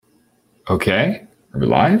Okay, are we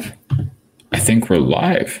live? I think we're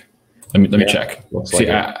live. Let me Yeah, check. looks See,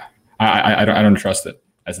 like it. I don't trust it.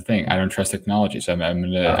 That's the thing. I don't trust technology. So I'm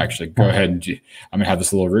gonna Oh. actually go ahead and I'm gonna have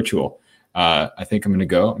this little ritual. I think I'm gonna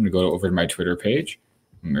go over to my Twitter page.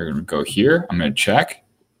 I'm gonna go here. I'm gonna check,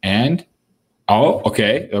 and oh,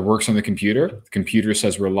 okay, it works on the computer. The computer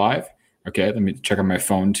says we're live. Okay, let me check on my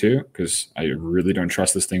phone too, because I really don't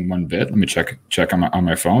trust this thing one bit. Let me check on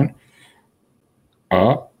my phone.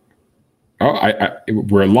 Oh,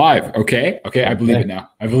 we're live. Okay, I believe it Okay, now.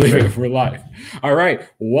 I believe great. it. We're live. All right,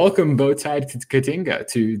 welcome Bowtied Katinga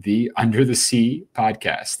to the Under the Sea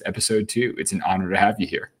podcast, episode 2. It's an honor to have you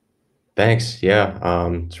here. Thanks. Yeah,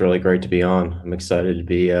 it's really great to be on. I'm excited to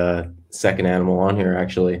be second animal on here,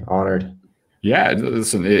 actually. Honored. Yeah,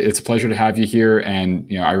 listen, it's a pleasure to have you here, and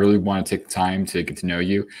I really want to take the time to get to know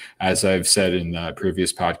you. As I've said in the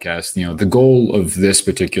previous podcast, the goal of this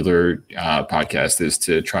particular podcast is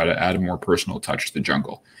to try to add a more personal touch to the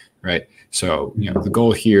jungle, right? So, the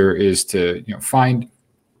goal here is to find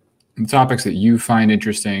the topics that you find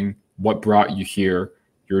interesting, what brought you here,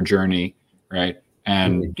 your journey, right?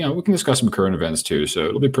 And Mhm. we can discuss some current events too. So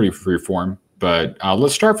it'll be pretty free form. But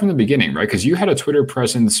let's start from the beginning, right? Because you had a Twitter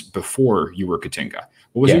presence before you were Katinga.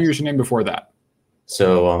 What was your Yes. username before that?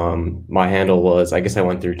 So my handle was, I guess I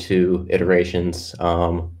went through two iterations.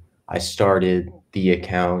 I started the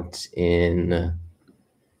account in,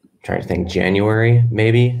 trying to think, January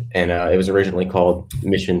maybe, and it was originally called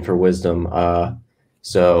Mission for Wisdom.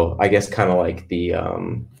 So I guess kind of like the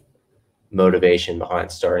motivation behind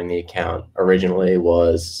starting the account originally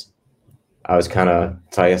was so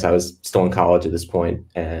I guess I was still in college at this point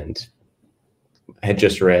and had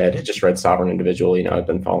just read Sovereign Individual. I've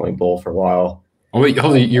been following Bull for a while. Oh wait,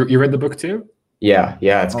 hold on. You read the book too? Yeah.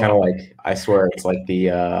 It's kind of Oh, like, I swear it's like the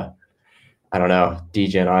I don't know,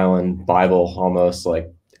 Degen Island Bible almost.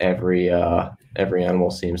 Like every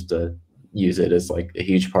animal seems to use it as like a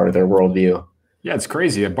huge part of their worldview. yeah, it's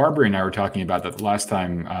crazy. Barbary and I were talking about that the last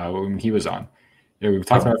time when he was on. Yeah, we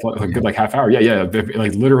talked Oh, about it for like a good half hour. Yeah.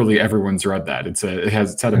 Like literally everyone's read that. It's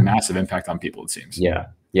had a massive impact on people. It seems. yeah,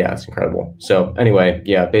 it's incredible. So anyway,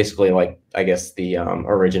 yeah, basically like I guess the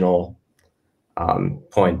original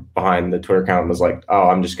point behind the Twitter account was like, oh,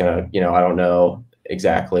 I'm just gonna, I don't know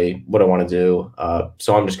exactly what I want to do,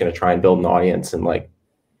 so I'm just gonna try and build an audience and like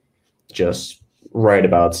just write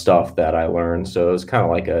about stuff that I learned. So it was kind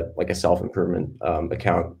of like a self improvement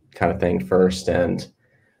account kind of thing first, and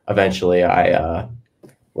eventually I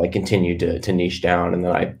like continued to niche down, and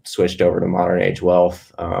then I switched over to modern age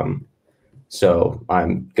wealth. So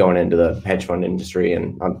I'm going into the hedge fund industry,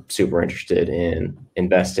 and I'm super interested in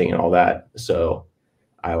investing and all that. So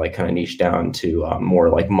I like kind of niche down to more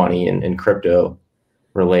like money and crypto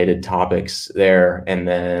related topics there. And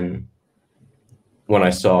then when I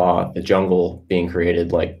saw the jungle being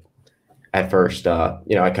created, like at first, I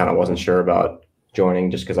kind of wasn't sure about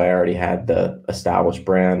joining just because I already had the established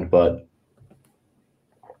brand. But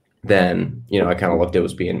then, I kind of looked at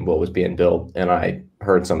what was being built, and I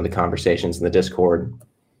heard some of the conversations in the Discord,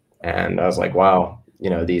 and I was like, wow,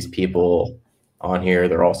 these people on here,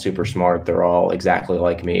 they're all super smart. They're all exactly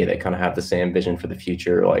like me. They kind of have the same vision for the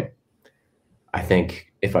future. Like, I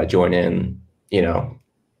think if I join in,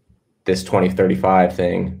 this 2035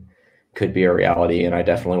 thing could be a reality, and I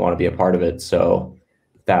definitely want to be a part of it. So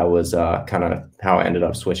that was kind of how I ended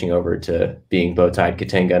up switching over to being Bowtied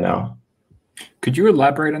Katinga now. Could you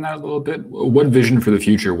elaborate on that a little bit? What vision for the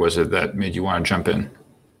future was it that made you want to jump in?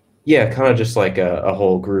 Yeah, kind of just like a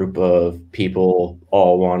whole group of people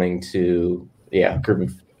all wanting to, yeah, group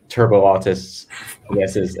of turbo autists, I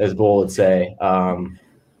guess, as Bull would say,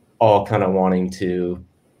 all kind of wanting to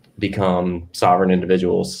become sovereign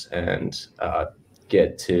individuals and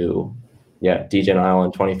get to, yeah, Degen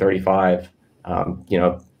Island 2035,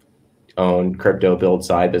 own crypto, build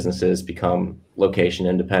side businesses, become location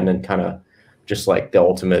independent, kind of just like the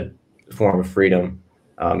ultimate form of freedom.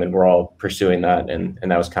 And we're all pursuing that. And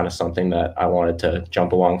that was kind of something that I wanted to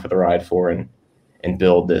jump along for the ride for, and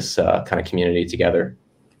build this kind of community together.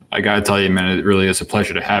 I got to tell you, man, it really is a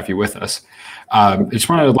pleasure to have you with us. I just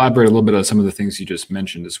want to elaborate a little bit on some of the things you just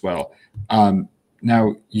mentioned as well.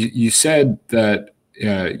 Now, you said that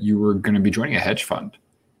you were going to be joining a hedge fund,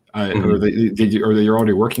 or Mhm. that you're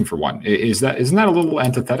already working for one. Isn't that a little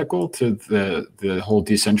antithetical to the whole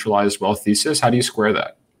decentralized wealth thesis? How do you square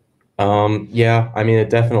that? Yeah, I mean, it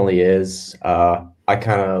definitely is. I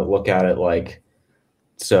kind of look at it like,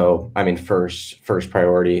 so, I mean, first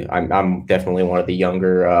priority, I'm definitely one of the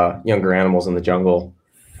younger animals in the jungle.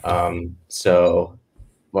 So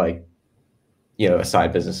like, a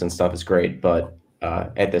side business and stuff is great, but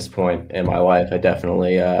at this point in my life, I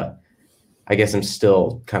definitely I guess I'm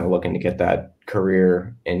still kind of looking to get that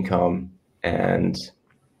career income. And,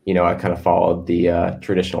 I kind of followed the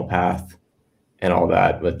traditional path and all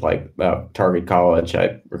that with like Target College.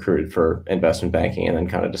 I recruited for investment banking and then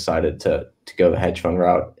kind of decided to go the hedge fund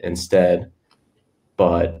route instead.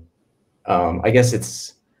 But I guess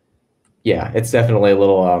it's definitely a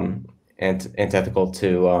little antithetical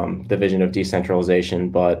to the vision of decentralization,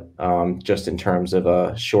 but just in terms of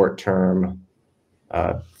a short-term,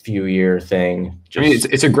 few year thing. I mean,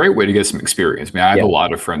 it's a great way to get some experience. I mean, I have Yeah. a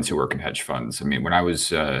lot of friends who work in hedge funds. I mean, when I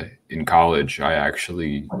was in college, I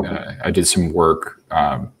actually I did some work.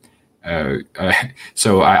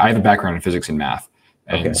 So I have a background in physics and math,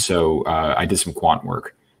 and Okay. so I did some quant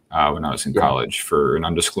work when I was in Yeah. college for an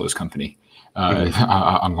undisclosed company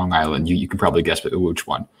Mhm. on Long Island. You can probably guess which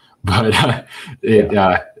one. But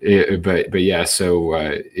but yeah. So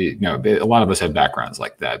no, a lot of us have backgrounds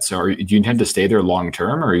like that. So do you intend to stay there long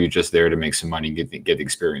term, or are you just there to make some money, get the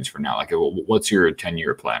experience for now? Like, what's your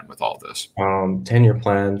 10-year plan with all this? 10-year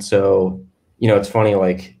plan. So, it's funny,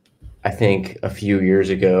 like I think a few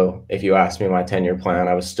years ago, if you asked me my 10-year plan,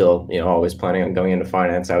 I was still, always planning on going into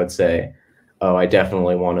finance. I would say, oh, I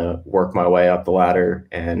definitely want to work my way up the ladder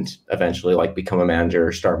and eventually like become a manager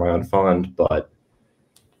or start my own fund. But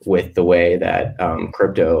with the way that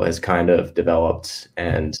crypto has kind of developed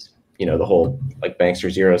and, the whole like Bankster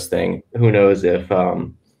Zeros thing, who knows if,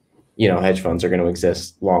 hedge funds are going to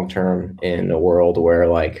exist long term in a world where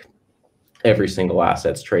like every single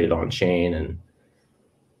asset's traded on chain, and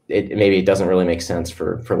maybe it doesn't really make sense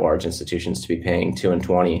for large institutions to be paying 2 and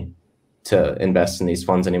 20 to invest in these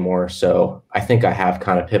funds anymore. So I think I have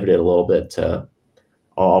kind of pivoted a little bit to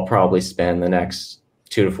I'll probably spend the next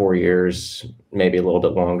 2 to 4 years, maybe a little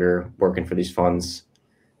bit longer, working for these funds,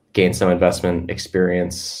 gain some investment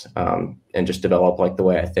experience, and just develop like the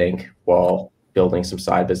way I think while building some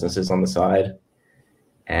side businesses on the side.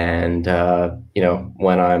 And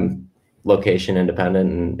when I'm location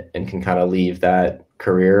independent and can kind of leave that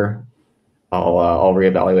career, I'll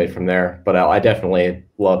reevaluate from there. But I definitely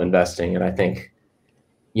love investing, and I think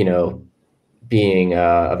being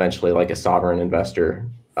eventually like a sovereign investor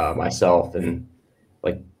myself, and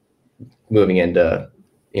like moving into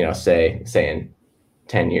say in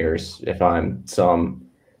 10 years, if I'm some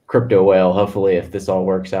crypto whale, hopefully if this all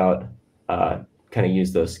works out, kind of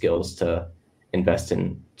use those skills to invest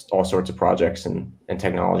in all sorts of projects and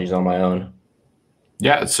technologies on my own.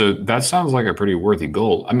 Yeah, so that sounds like a pretty worthy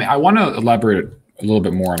goal. I mean, I want to elaborate a little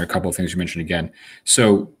bit more on a couple of things you mentioned again.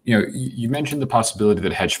 So, you mentioned the possibility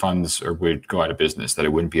that hedge funds would go out of business, that it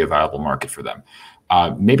wouldn't be a viable market for them.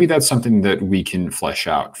 Maybe that's something that we can flesh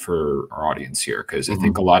out for our audience here, because I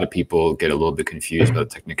think a lot of people get a little bit confused about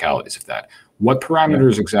the technicalities of that. What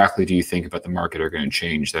parameters exactly do you think about the market are going to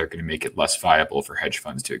change that are going to make it less viable for hedge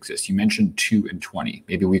funds to exist? You mentioned 2 and 20.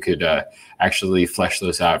 Maybe we could actually flesh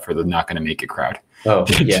those out for the not going to make it crowd. Oh,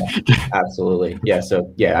 yeah, absolutely. Yeah.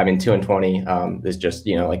 So, yeah, I mean, 2 and 20 is just,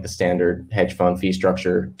 like the standard hedge fund fee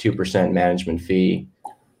structure, 2% management fee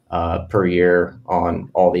per year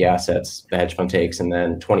on all the assets the hedge fund takes, and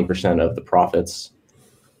then 20% of the profits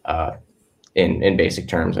in basic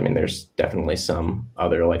terms. I mean, there's definitely some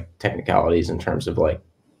other like technicalities in terms of like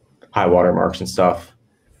high water marks and stuff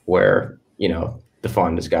where, the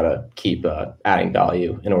fund has got to keep adding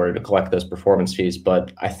value in order to collect those performance fees.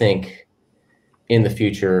 But I think in the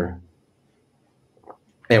future,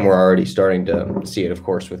 and we're already starting to see it, of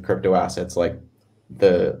course, with crypto assets, like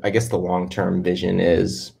I guess the long-term vision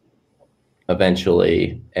is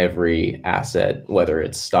eventually every asset, whether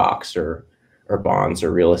it's stocks or bonds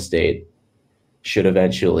or real estate, should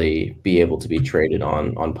eventually be able to be traded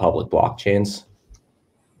on public blockchains.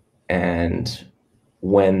 And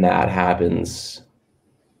when that happens,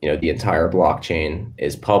 the entire blockchain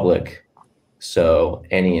is public. So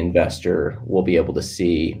any investor will be able to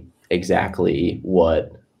see exactly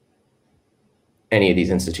what any of these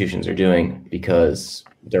institutions are doing because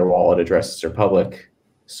their wallet addresses are public.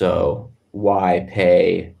 So why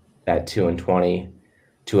pay that 2 and 20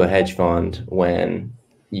 to a hedge fund when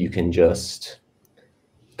you can just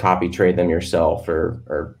copy trade them yourself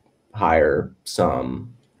or hire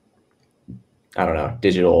some, I don't know,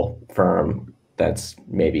 digital firm that's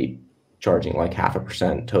maybe charging like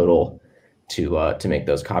 0.5% total to make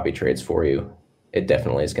those copy trades for you? It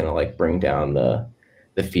definitely is going to like bring down the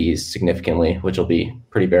fees significantly, which will be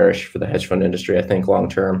pretty bearish for the hedge fund industry, I think, long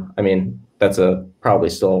term. I mean, that's probably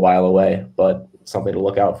still a while away, but something to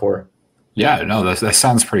look out for. Yeah, no, that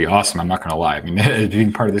sounds pretty awesome. I'm not going to lie. I mean,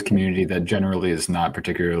 being part of this community that generally is not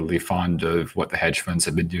particularly fond of what the hedge funds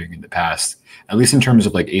have been doing in the past, at least in terms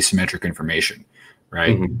of like asymmetric information.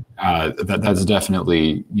 right? That's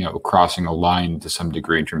definitely, crossing a line to some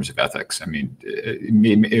degree in terms of ethics. I mean,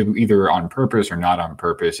 either on purpose or not on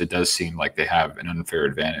purpose, it does seem like they have an unfair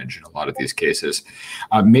advantage in a lot of these cases.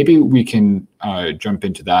 Maybe we can jump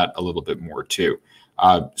into that a little bit more too.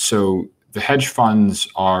 So the hedge funds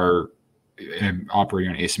are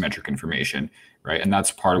operating on asymmetric information, right? And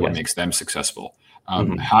that's part of what makes them successful.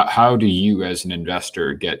 How do you, as an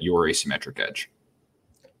investor, get your asymmetric edge?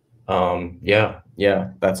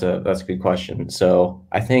 Yeah, that's a good question. So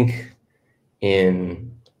I think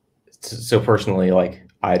personally, like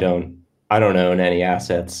I don't own any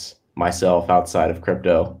assets myself outside of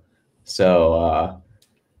crypto. So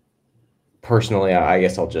personally, I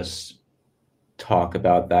guess I'll just talk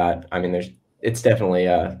about that. I mean, it's definitely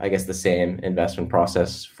I guess the same investment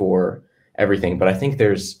process for everything, but I think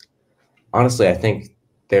honestly, I think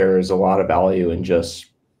there's a lot of value in just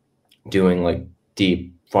doing like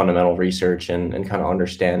deep fundamental research and kind of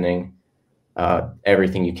understanding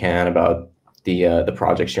everything you can about the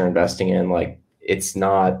projects you're investing in. Like it's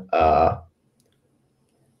not that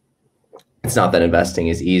investing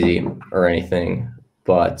is easy or anything,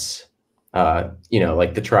 but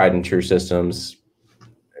like the tried and true systems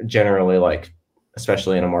generally, like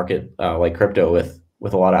especially in a market like crypto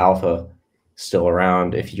with a lot of alpha still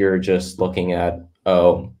around, if you're just looking at,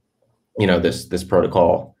 this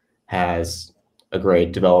protocol has a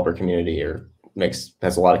great developer community or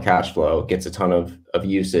has a lot of cash flow, gets a ton of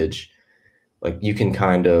usage, like you can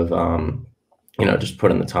kind of just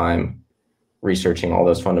put in the time researching all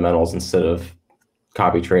those fundamentals instead of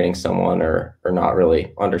copy trading someone or not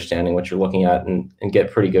really understanding what you're looking at and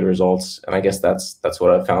get pretty good results. And I guess that's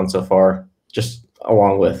what I've found so far, just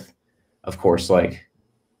along with, of course, like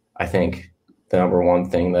I think the number one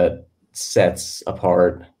thing that sets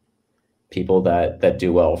apart people that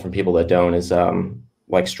do well from people that don't is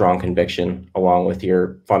like strong conviction along with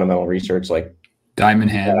your fundamental research. Like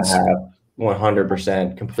diamond hands, have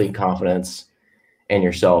 100% complete confidence in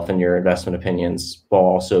yourself and your investment opinions, while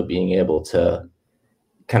also being able to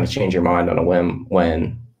kind of change your mind on a whim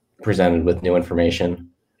when presented with new information,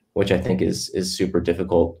 which I think is super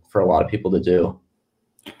difficult for a lot of people to do.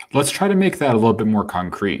 Let's try to make that a little bit more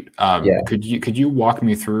concrete. Could you walk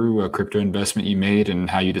me through a crypto investment you made and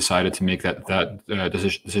how you decided to make that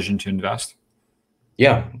decision to invest?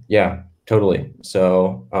 Yeah, totally.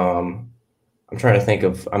 So I'm trying to think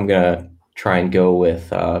I'm gonna try and go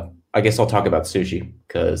with I guess I'll talk about Sushi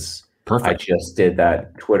because I just did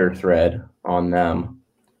that Twitter thread on them.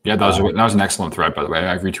 Yeah, that was an excellent thread, by the way.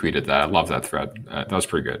 I retweeted that. I love that thread. That was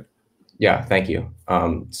pretty good. Yeah, thank you.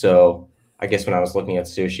 So I guess when I was looking at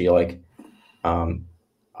Sushi, like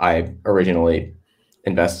I originally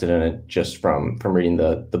invested in it just from reading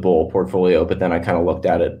the bull portfolio, but then I kind of looked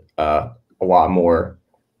at it a lot more,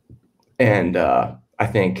 and I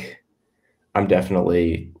think I'm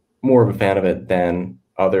definitely more of a fan of it than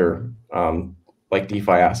other like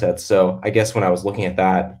DeFi assets. So I guess when I was looking at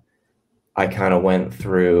that, I kind of went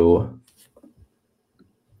through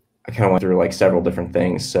like several different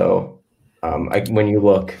things. So when you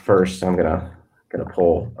look first, I'm gonna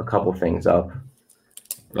pull a couple things up.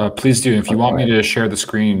 Please do. If you want me to share the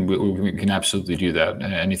screen, we can absolutely do that.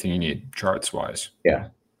 Anything you need, charts wise. Yeah.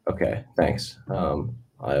 Okay. Thanks.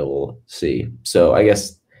 I will see. So I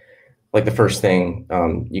guess like the first thing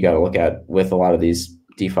you got to look at with a lot of these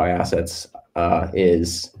DeFi assets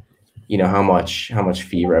is, how much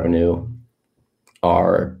fee revenue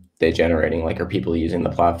are they generating? Like, are people using the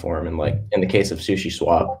platform? And like in the case of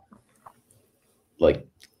SushiSwap, like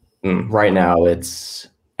right now it's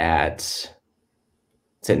at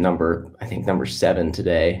number 7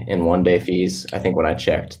 today in 1-day fees. I think when I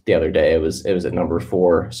checked the other day, it was at number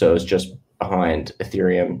 4. So it's just behind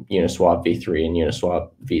Ethereum, Uniswap v3 and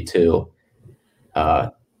Uniswap v2.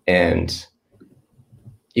 And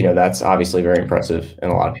that's obviously very impressive,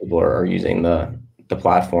 and a lot of people are using the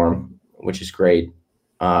platform, which is great.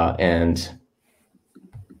 And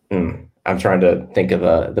I'm trying to think of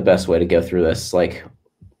the best way to go through this, like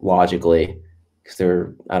logically, because there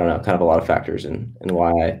are, I don't know, kind of a lot of factors and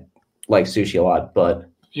why I like Sushi a lot. But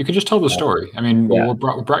you could just tell the story. I mean, what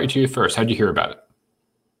brought you to it first? How'd you hear about it?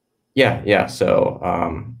 Yeah. So,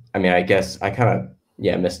 I mean, I guess I kind of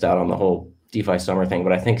missed out on the whole DeFi summer thing,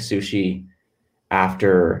 but I think Sushi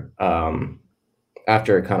after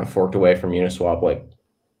it kind of forked away from Uniswap, like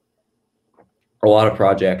a lot of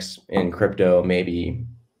projects in crypto maybe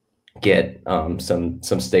get some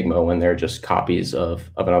stigma when they're just copies of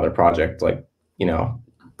another project. Like,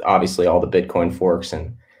 obviously all the Bitcoin forks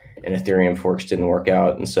and Ethereum forks didn't work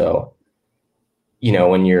out. And so,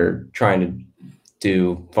 when you're trying to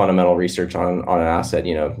do fundamental research on an asset,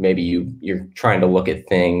 maybe you're trying to look at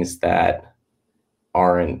things that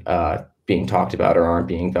aren't being talked about or aren't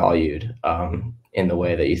being valued in the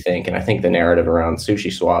way that you think. And I think the narrative around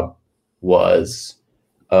SushiSwap was,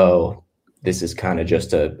 oh, this is kind of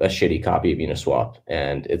just a shitty copy of Uniswap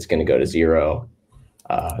and it's going to go to zero.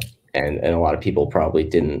 And a lot of people probably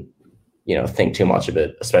didn't, think too much of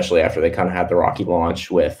it, especially after they kind of had the rocky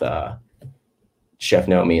launch with Chef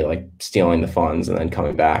Nomi like stealing the funds and then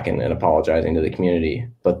coming back and apologizing to the community.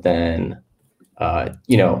 But then,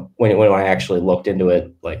 when I actually looked into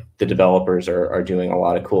it, like the developers are doing a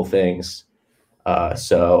lot of cool things.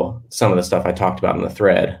 So some of the stuff I talked about in the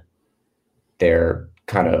thread, they're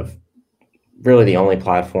kind of really the only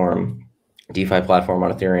DeFi platform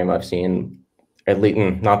on Ethereum I've seen, at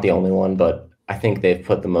least not the only one, but I think they've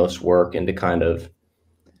put the most work into kind of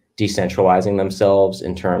decentralizing themselves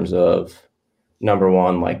in terms of, number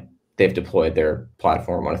one, like they've deployed their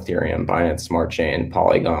platform on Ethereum, Binance Smart Chain,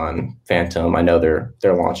 Polygon, Phantom. I know they're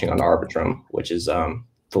launching on Arbitrum, which is the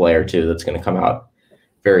layer 2 that's going to come out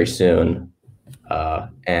very soon.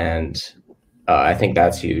 And I think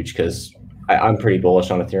that's huge because I'm pretty bullish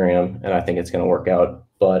on Ethereum and I think it's going to work out.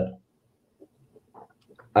 But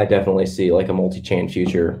I definitely see like a multi-chain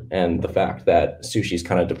future, and the fact that Sushi's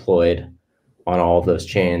kind of deployed on all of those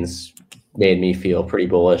chains made me feel pretty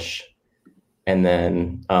bullish. And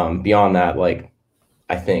then beyond that, like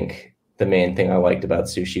I think the main thing I liked about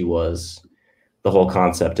Sushi was the whole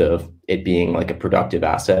concept of it being like a productive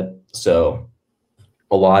asset. So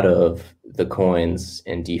a lot of the coins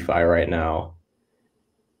in DeFi right now,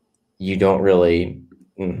 you don't really,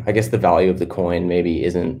 I guess the value of the coin maybe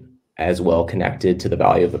isn't as well connected to the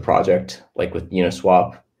value of the project. Like with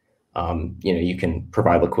Uniswap, you can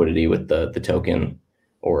provide liquidity with the token,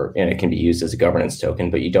 and it can be used as a governance token,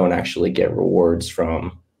 but you don't actually get rewards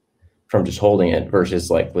from just holding it, versus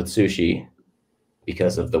like with Sushi,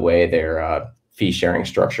 because of the way their fee sharing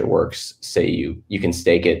structure works. Say you can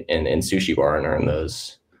stake it in Sushi Bar and earn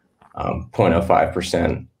those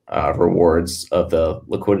 0.05% rewards of the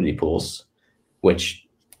liquidity pools, which,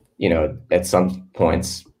 at some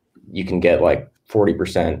points you can get like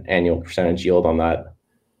 40% annual percentage yield on that.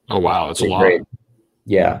 Oh, wow. That's a lot. Great.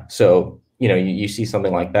 Yeah. So, you see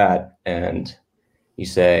something like that and you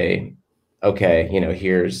say, okay,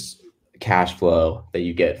 here's cash flow that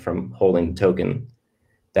you get from holding the token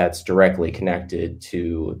that's directly connected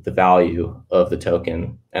to the value of the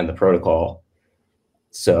token and the protocol.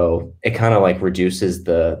 So it kind of like reduces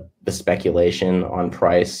the speculation on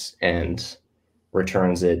price and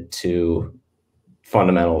returns it to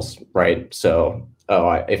fundamentals, right? So,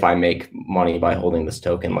 if I make money by holding this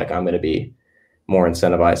token, like I'm going to be more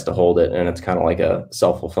incentivized to hold it, and it's kind of like a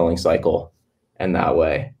self-fulfilling cycle in that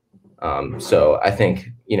way. So I think,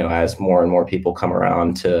 as more and more people come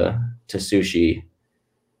around to Sushi,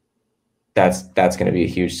 that's going to be a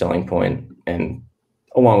huge selling point. And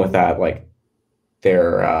along with that, like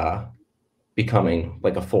they're becoming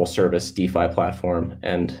like a full service DeFi platform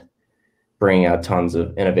and bringing out tons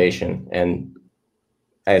of innovation. And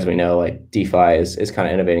as we know, like DeFi is kind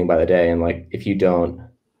of innovating by the day. And like, if you don't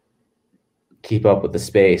keep up with the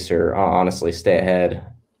space or honestly stay ahead,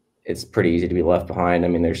 it's pretty easy to be left behind. I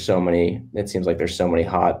mean, it seems like there's so many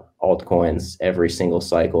hot altcoins every single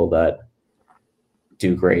cycle that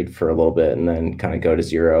do great for a little bit and then kind of go to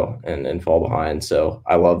zero and fall behind. So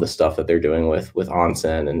I love the stuff that they're doing with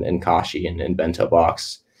Onsen and Kashi and Bento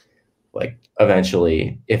Box. Like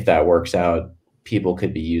eventually, if that works out, people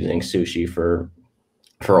could be using Sushi for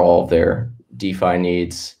all of their DeFi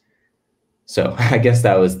needs. So I guess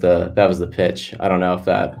that was the pitch. I don't know if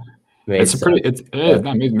that made sense.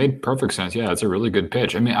 That made perfect sense. Yeah, it's a really good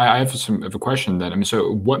pitch. I mean, I have a question then. I mean,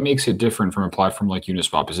 so what makes it different from a platform like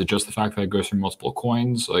Uniswap? Is it just the fact that it goes through multiple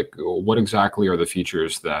coins? Like, what exactly are the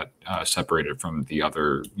features that separate it from the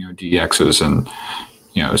other, DEXs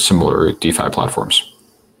and similar DeFi platforms?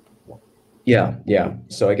 Yeah.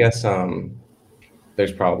 So I guess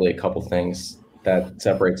there's probably a couple things that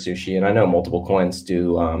separate Sushi, and I know multiple coins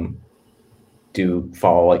do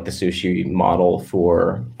follow like the Sushi model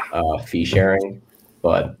for fee sharing,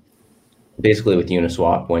 but basically with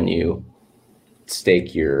Uniswap, when you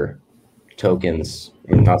stake your tokens,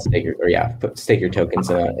 stake your tokens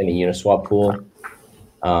in a Uniswap pool,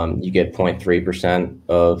 you get 0.3%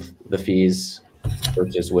 of the fees,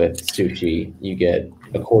 versus with Sushi, you get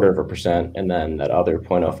 0.25%, and then that other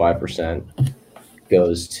 0.05%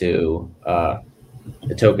 goes to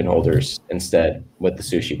the token holders instead with the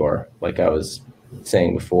Sushi Bar, like I was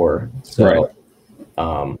saying before. So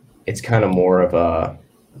right. It's kind of more of a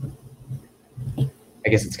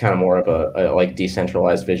like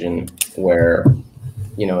decentralized vision where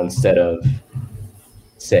instead of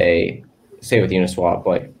say with Uniswap,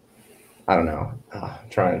 like, I don't know,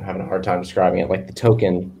 having a hard time describing it. Like the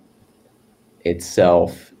token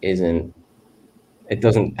itself it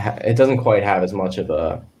doesn't quite have as much of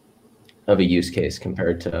a use case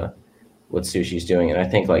compared to what Sushi's doing. And I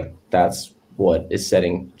think like that's what is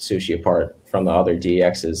setting Sushi apart from the other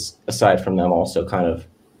DEXs, aside from them also kind of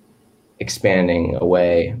expanding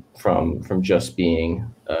away from just being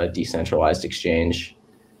a decentralized exchange.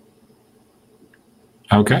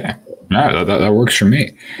 Okay. Yeah, that works for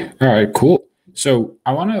me. All right, cool. So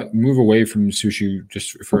I want to move away from Sushi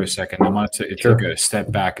just for a second. I want to take a step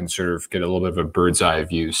back and sort of get a little bit of a bird's eye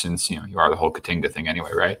view, since you are the whole Katinga thing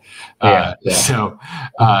anyway, right? Yeah. So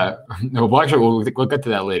no, well, actually, we'll get to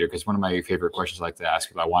that later, because one of my favorite questions I like to ask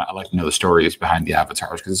is I like to know the stories behind the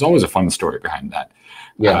avatars, because it's always a fun story behind that.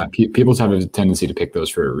 Yeah. People have a tendency to pick those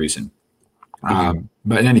for a reason.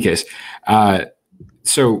 But in any case,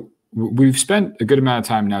 so we've spent a good amount of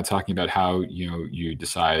time now talking about how you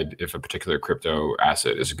decide if a particular crypto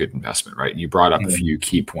asset is a good investment, right? You brought up a few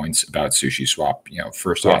key points about SushiSwap.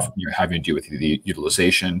 First off, having to do with the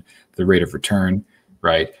utilization, the rate of return,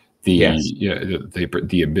 right?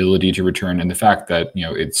 The ability to return, and the fact that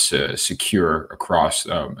it's secure across.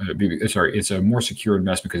 It's a more secure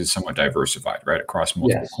investment because it's somewhat diversified, right, across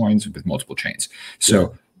multiple coins with multiple chains.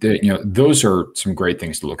 So. Those are some great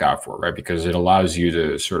things to look out for, right? Because it allows you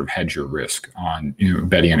to sort of hedge your risk on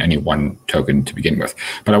betting on any one token to begin with.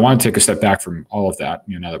 But I want to take a step back from all of that,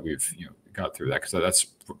 now that we've got through that, because that's,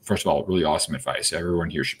 first of all, really awesome advice. Everyone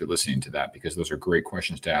here should be listening to that, because those are great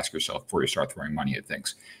questions to ask yourself before you start throwing money at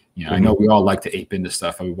things. I know we all like to ape into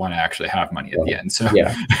stuff, and we want to actually have money at the end. So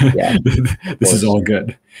this is all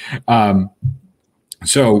good.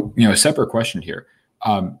 So a separate question here,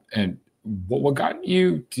 and what got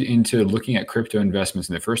you into looking at crypto investments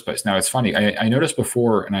in the first place? Now, it's funny. I noticed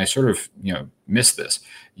before, and I sort of missed this.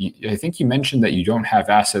 I think you mentioned that you don't have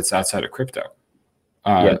assets outside of crypto.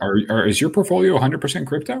 Is your portfolio 100%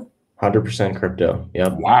 crypto? 100% crypto.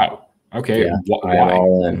 Yep. Wow. Okay. Yeah, why? I'm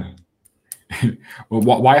all in. Well,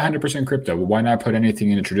 why 100% crypto? Well, why not put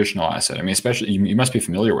anything in a traditional asset? I mean, especially you must be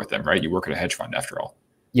familiar with them, right? You work at a hedge fund, after all.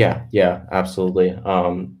 Yeah, absolutely.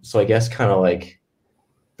 So I guess kind of like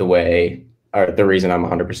the reason I'm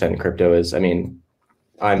 100% in crypto is, I mean,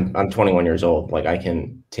 I'm 21 years old. Like, I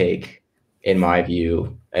can take, in my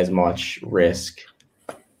view, as much risk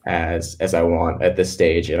as I want at this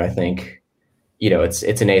stage. And I think, it's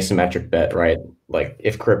an asymmetric bet, right? Like,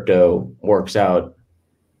 if crypto works out,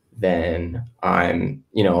 then I'm,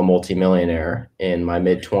 a multimillionaire in my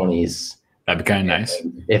mid-20s. That'd be kind of nice.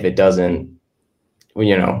 If it doesn't,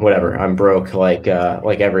 whatever, I'm broke like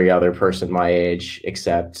every other person my age,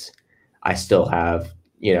 except I still have,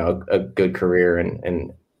 a good career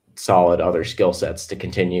and solid other skill sets to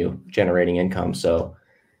continue generating income. So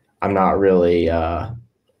I'm not really, I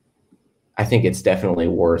think it's definitely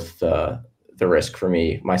worth the risk for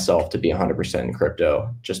myself to be 100% in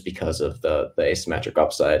crypto, just because of the asymmetric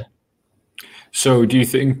upside. So do you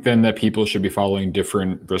think then that people should be following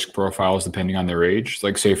different risk profiles depending on their age?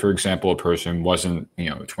 Like, say, for example, a person wasn't,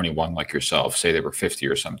 21 like yourself, say they were 50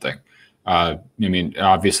 or something. I mean,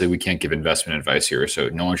 obviously we can't give investment advice here, so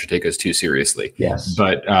no one should take us too seriously. Yes.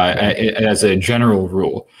 But as a general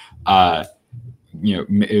rule,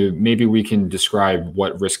 maybe we can describe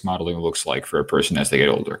what risk modeling looks like for a person as they get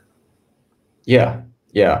older. Yeah,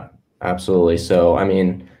 absolutely. So, I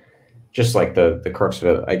mean, just like the crux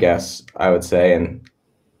of it, I guess I would say, and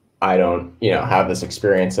I don't, have this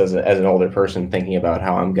experience as an older person thinking about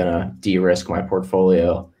how I'm gonna de-risk my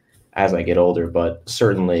portfolio as I get older. But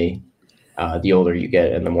certainly, the older you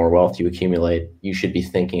get and the more wealth you accumulate, you should be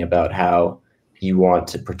thinking about how you want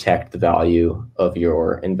to protect the value of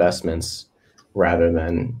your investments rather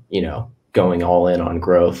than, going all in on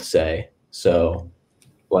growth, say. So,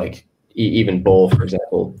 like, even Bull, for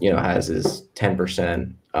example, has his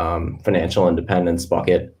 10%. Financial independence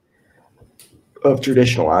bucket of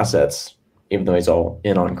traditional assets, even though he's all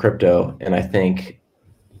in on crypto. And I think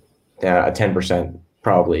that a 10%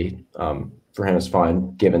 probably for him is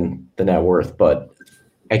fine given the net worth. But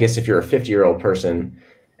I guess if you're a 50-year-old person,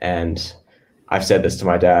 and I've said this to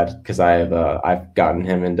my dad because I've gotten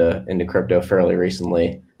him into crypto fairly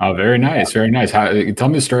recently. Oh, very nice, very nice. Tell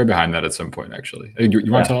me the story behind that at some point. Actually, you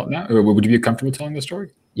want to tell it now, or would you be comfortable telling the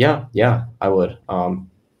story? Yeah, I would.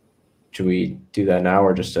 Should we do that now,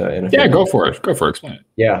 or just in a few minutes? Go for it. Explain it.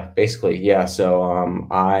 Yeah, basically, yeah. So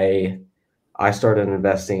I started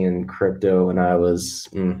investing in crypto when I was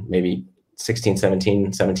maybe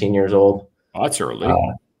 17 years old. Oh, that's early.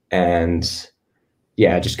 And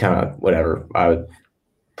yeah, just kind of whatever. I would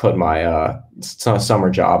put my summer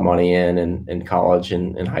job money in college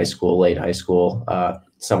and in high school, late high school.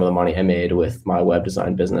 Some of the money I made with my web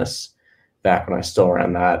design business back when I still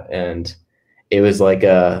ran that, and it was like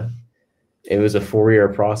a 4-year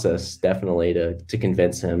process, definitely, to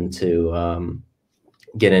convince him to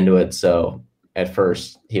get into it. So at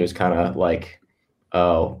first he was kind of like,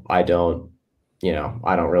 oh, I don't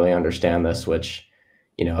really understand this, which,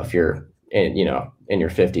 if you're in your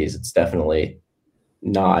 50s, it's definitely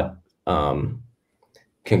not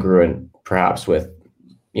congruent perhaps with,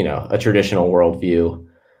 a traditional worldview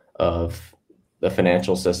of the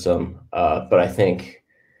financial system. But I think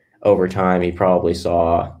over time he probably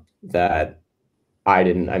saw that I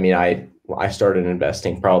started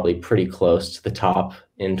investing probably pretty close to the top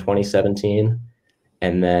in 2017.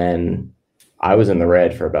 And then I was in the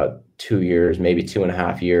red for about 2 years, maybe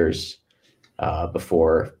 2.5 years,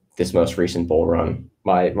 before this most recent bull run.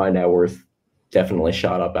 My net worth definitely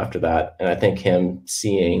shot up after that. And I think him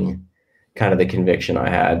seeing kind of the conviction I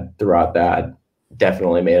had throughout that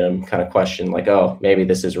definitely made him kind of question, like, oh, maybe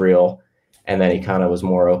this is real. And then he kind of was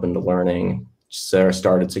more open to learning. So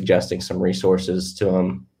started suggesting some resources to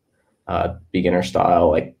him, beginner style.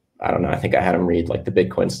 Like, I don't know, I think I had him read like the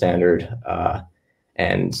Bitcoin Standard,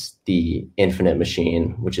 and the Infinite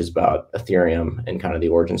Machine, which is about Ethereum and kind of the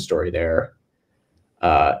origin story there.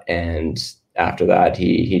 And after that,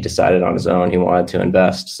 he decided on his own he wanted to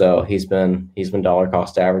invest. So he's been dollar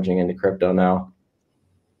cost averaging into crypto now.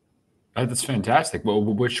 That's fantastic. Well,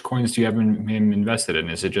 which coins do you have him invested in?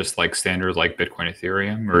 Is it just like standard like Bitcoin,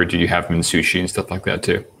 Ethereum, or do you have him in Sushi and stuff like that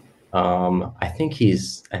too? I think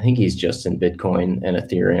he's just in Bitcoin and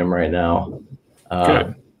Ethereum right now.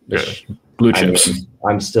 Good. Blue chips.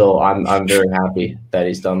 I'm very happy that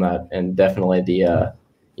he's done that, and definitely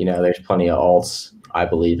there's plenty of alts I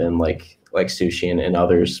believe in, like Sushi and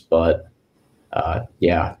others, but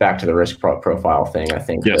back to the risk profile thing. I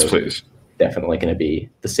think yes, please. Definitely going to be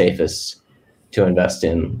the safest to invest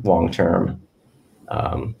in long term.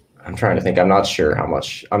 I'm trying to think. I'm not sure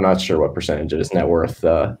what percentage of his net worth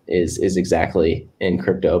is exactly in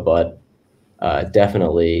crypto, but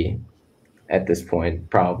definitely at this point,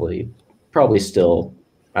 probably still,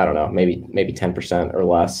 I don't know, maybe 10% or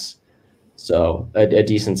less. So a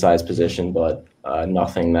decent sized position, but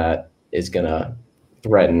nothing that is going to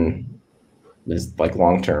threaten this like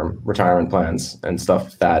long term retirement plans and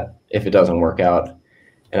stuff that if it doesn't work out.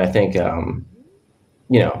 And I think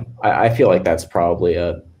I feel like that's probably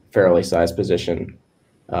a fairly sized position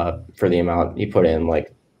for the amount you put in.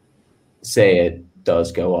 Like, say it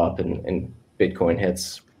does go up and Bitcoin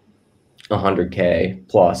hits 100K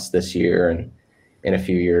plus this year, and in a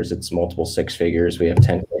few years it's multiple six figures. We have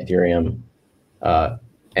 10 Ethereum,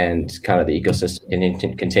 and kind of the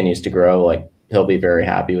ecosystem continues to grow. Like, he'll be very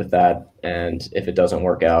happy with that. And if it doesn't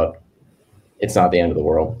work out, it's not the end of the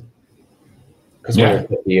world. Because when you're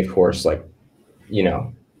 50, of course, like,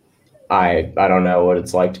 I don't know what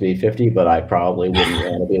it's like to be 50, but I probably wouldn't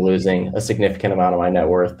want to be losing a significant amount of my net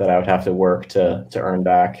worth that I would have to work to earn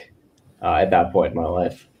back at that point in my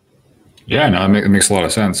life. Yeah, no, it makes a lot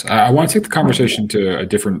of sense. I want to take the conversation to a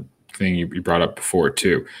different thing you brought up before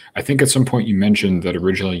too. I think at some point you mentioned that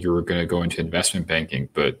originally you were going to go into investment banking,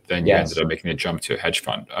 but then you ended up making a jump to a hedge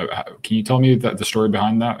fund. Can you tell me the story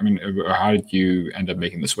behind that? I mean, how did you end up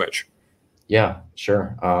making the switch? Yeah,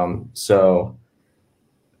 sure. So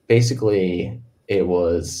basically it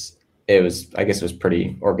was, I guess it was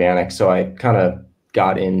pretty organic. So I kind of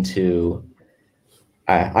got into,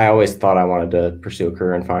 I always thought I wanted to pursue a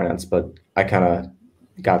career in finance, but I kind of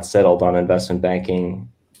got settled on investment banking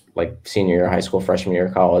like senior year of high school, freshman year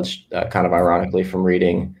of college, kind of ironically from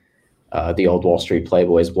reading the old Wall Street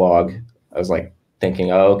Playboys blog. I was like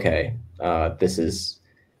thinking, oh, okay, this is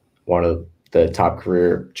one of the top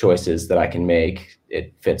career choices that I can make.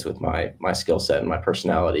 It fits with my skill set and my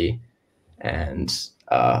personality, and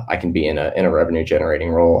I can be in a revenue generating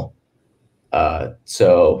role.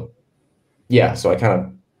 So I kind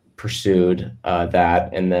of pursued that.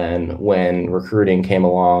 And then when recruiting came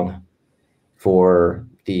along for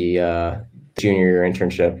the junior year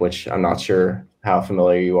internship, which I'm not sure how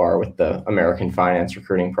familiar you are with the American finance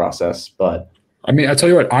recruiting process, but I mean, I tell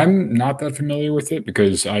you what, I'm not that familiar with it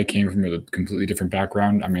because I came from a completely different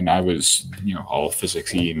background. I mean, I was, all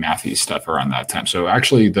physics-y, mathy stuff around that time. So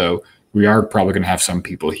actually, though, we are probably going to have some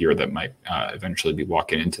people here that might eventually be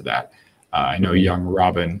walking into that. I know young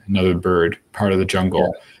Robin, another bird, part of the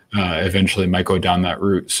jungle, eventually might go down that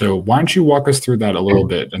route. So why don't you walk us through that a little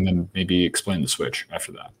bit and then maybe explain the switch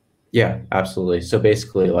after that? Yeah, absolutely. So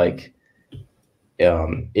basically, like,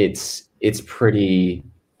 it's pretty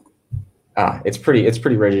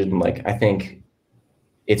rigid. And like, I think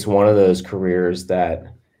it's one of those careers that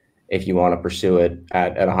if you want to pursue it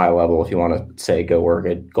at a high level, if you want to say go work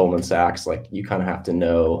at Goldman Sachs, like you kind of have to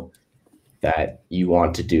know that you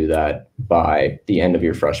want to do that by the end of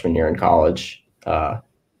your freshman year in college.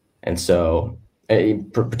 And so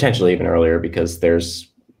potentially even earlier, because there's,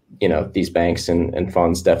 these banks and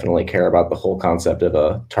funds definitely care about the whole concept of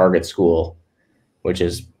a target school, which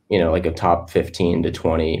is, like a top 15 to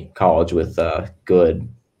 20 college with good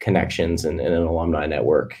connections and an alumni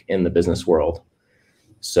network in the business world.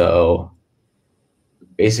 So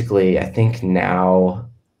basically, I think now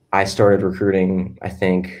I started recruiting, I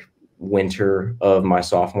think winter of my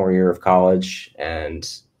sophomore year of college, and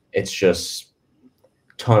it's just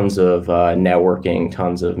tons of networking,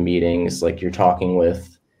 tons of meetings. Like you're talking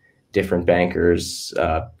with different bankers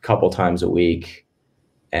a couple times a week,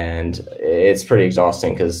 and it's pretty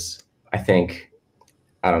exhausting because I think,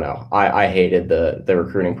 I don't know, I hated the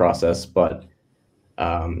recruiting process, but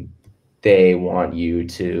they want you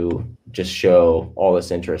to just show all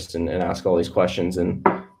this interest and ask all these questions and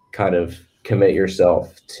kind of commit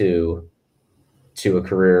yourself to a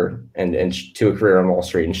career and to a career on Wall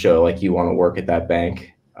Street and show like you want to work at that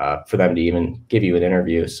bank for them to even give you an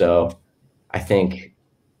interview. So I think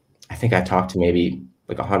I talked to maybe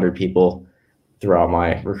like 100 people throughout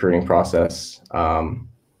my recruiting process.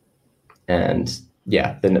 And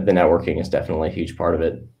yeah, the networking is definitely a huge part of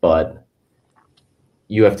it, but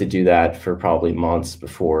you have to do that for probably months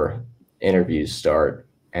before interviews start.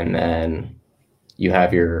 And then you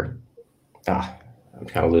have your, I'm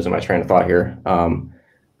kind of losing my train of thought here.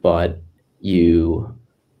 But you,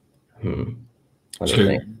 let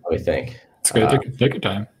me think. It's good. Take your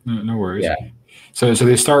time. No worries. Yeah. So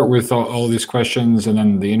they start with all these questions, and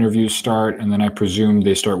then the interviews start, and then I presume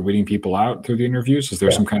they start weeding people out through the interviews. Is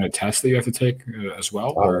there some kind of test that you have to take as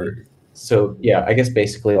well? So yeah, I guess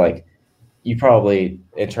basically like you probably,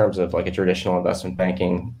 in terms of like a traditional investment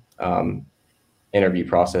banking interview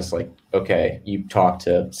process, like, okay, you talk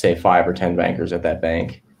to say 5 or 10 bankers at that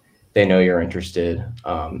bank, they know you're interested.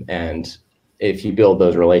 And if you build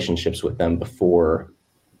those relationships with them before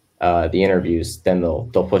the interviews, then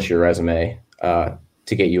they'll push your resume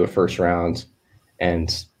to get you a first round.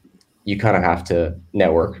 And you kind of have to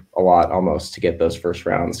network a lot almost to get those first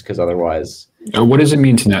rounds, because otherwise. What does it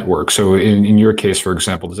mean to network? So in your case, for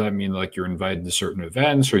example, does that mean like you're invited to certain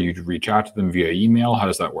events, or you reach out to them via email? How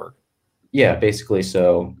does that work? Yeah, basically.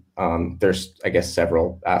 So there's, I guess,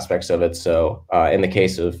 several aspects of it. So in the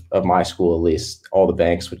case of my school, at least, all the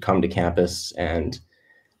banks would come to campus and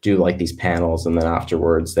do like these panels. And then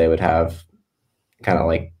afterwards they would have kind of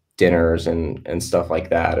like dinners and stuff like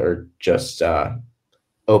that, or just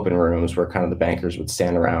open rooms where kind of the bankers would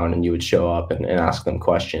stand around and you would show up and ask them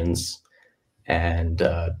questions and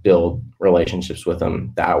build relationships with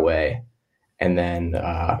them that way. And then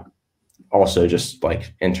also just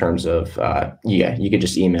like in terms of, you could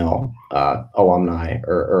just email alumni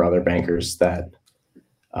or other bankers that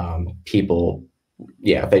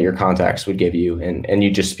that your contacts would give you, and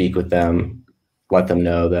you just speak with them, let them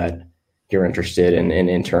know that you're interested in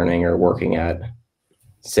interning or working at,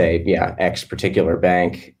 say, X particular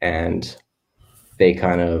bank, and they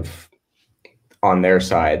kind of on their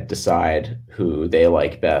side decide who they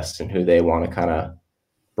like best and who they want to kind of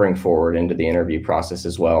bring forward into the interview process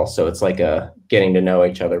as well. So it's like a getting to know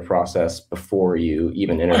each other process before you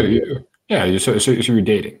even interview. So you're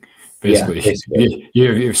dating. Basically.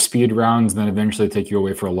 You have speed rounds, and then eventually take you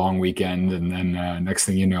away for a long weekend, and then next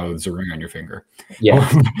thing you know, there's a ring on your finger.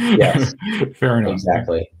 Yeah, yes, fair enough.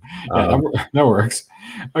 Exactly. That works.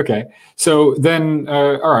 Okay, so then,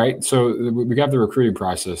 all right. So we got the recruiting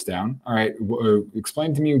process down. All right,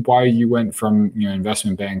 explain to me why you went from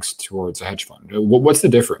investment banks towards a hedge fund. What's the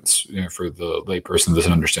difference for the layperson that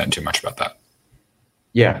doesn't understand too much about that?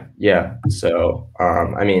 Yeah. So,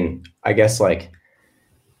 I mean, I guess like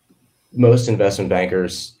most investment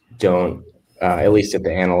bankers don't, at least at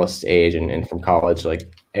the analyst age and from college,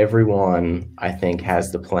 like everyone I think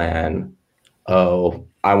has the plan,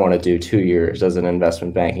 I want to do 2 years as an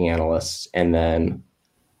investment banking analyst, and then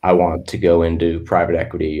I want to go into private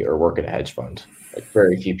equity or work at a hedge fund. Like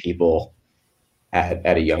very few people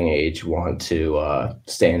at a young age want to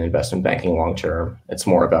stay in investment banking long term. It's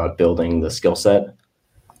more about building the skill set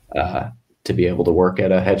to be able to work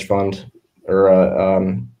at a hedge fund or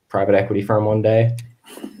a private equity firm one day.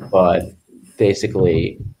 But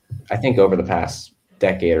basically, I think over the past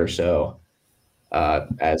decade or so,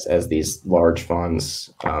 as these large funds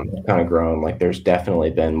have kind of grown, like there's definitely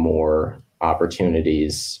been more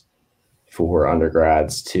opportunities for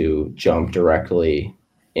undergrads to jump directly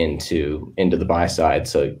into the buy side,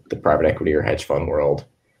 so the private equity or hedge fund world.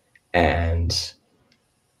 And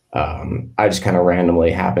I just kind of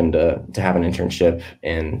randomly happened to have an internship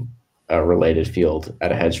in a related field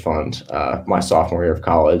at a hedge fund my sophomore year of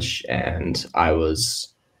college, and I was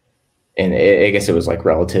in. I guess it was like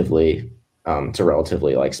relatively it's a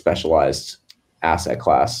relatively like specialized asset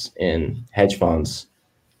class in hedge funds,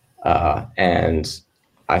 and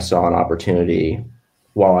I saw an opportunity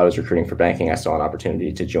while I was recruiting for banking. I saw an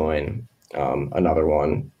opportunity to join another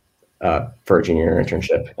one for a junior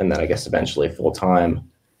internship, and then I guess eventually full time.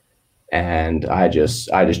 And I just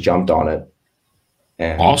jumped on it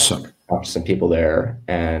and Awesome. talked to some people there,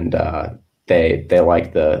 and they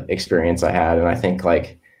liked the experience I had. And I think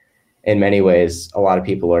like in many ways, a lot of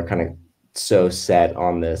people are kind of so set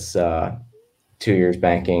on this 2 years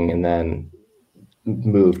banking and then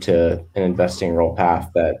move to an investing role path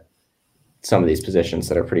that some of these positions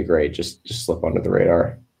that are pretty great just slip under the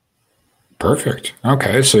radar. Perfect.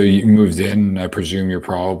 Okay, so you moved in. I presume you're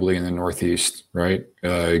probably in the Northeast, right?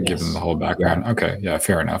 Given the Yes. whole Yeah. background. Okay, yeah,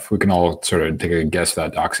 fair enough. We can all sort of take a guess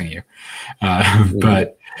without doxing you. Mhm.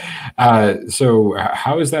 But so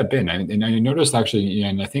how has that been? And I noticed actually,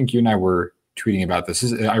 and I think you and I were tweeting about this.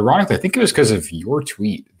 Is ironically, I think it was because of your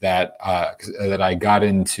tweet that that I got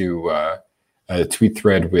into a tweet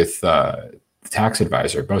thread with tax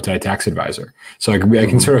advisor, Bowtie tax advisor. So I can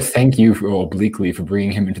Mhm. sort of thank you obliquely for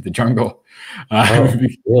bringing him into the jungle. Uh, Oh,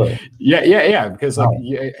 really? yeah. Because like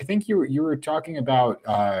Oh, I think you were talking about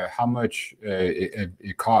how much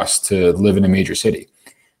it costs to live in a major city,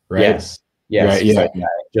 right? yes. Yes. Right. Because Yeah. I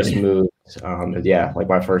just moved. Yeah, like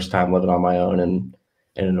my first time living on my own and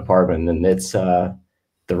in an apartment, and it's the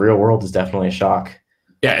real world is definitely a shock.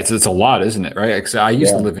 Yeah, it's a lot, isn't it? Right? 'Cause I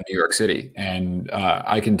used to Yeah. live in New York City, and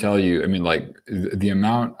I can tell you, I mean, like the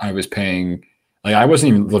amount I was paying, like I wasn't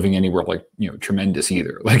even living anywhere like tremendous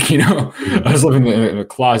either. Like I Mhm. was living in a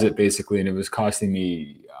closet basically, and it was costing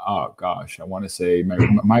me, oh gosh, I want to say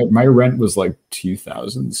my rent was like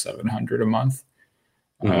 2,700 a month,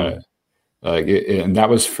 uh, Mhm. and that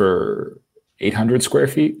was for 800 square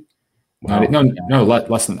feet. Not Wow. no no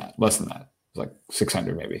less than that, less than that. It was like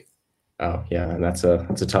 600 maybe. Oh, yeah, and that's a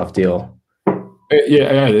tough deal.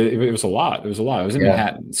 Yeah, it was a lot. It was a lot. I was in Yeah.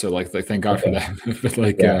 Manhattan, so like thank God for Okay. that. But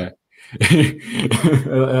like Yeah.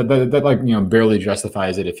 that like barely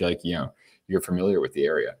justifies it if you're familiar with the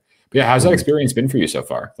area. But yeah, how's that Mhm. experience been for you so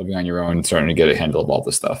far, living on your own, and starting to get a handle of all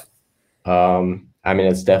this stuff? I mean,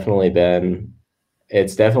 it's definitely been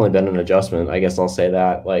an adjustment. I guess I'll say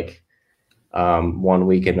that. Like, one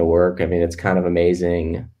week into work, I mean, it's kind of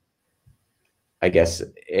amazing. I guess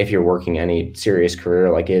if you're working any serious career,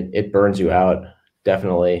 like it burns you out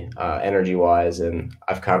definitely, energy wise. And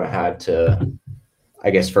I've kind of had to, I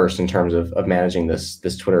guess, first in terms of managing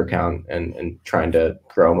this Twitter account and trying to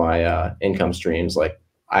grow my income streams, like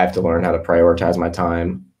I have to learn how to prioritize my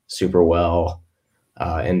time super well,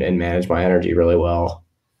 and manage my energy really well.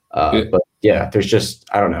 Yeah, But yeah, there's just,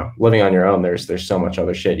 I don't know, living on your own. There's so much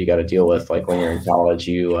other shit you got to deal with. Like when you're in college,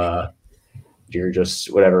 you're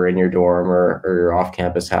just whatever in your dorm or your off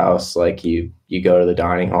campus house. Like you go to the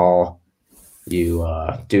dining hall, you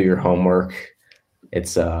do your homework.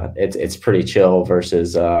 It's pretty chill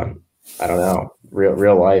versus I don't know.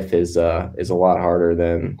 Real life is a lot harder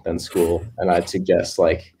than school. And I'd suggest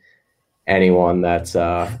like anyone that's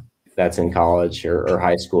in college or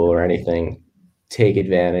high school or anything, take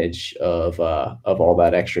advantage of all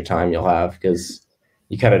that extra time you'll have, because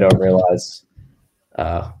you kind of don't realize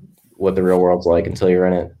uh, what the real world's like until you're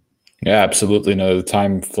in it. yeah, absolutely. No, the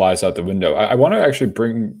time flies out the window. I want to actually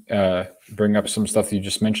bring up some stuff you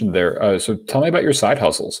just mentioned there. So tell me about your side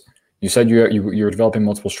hustles. You said you're developing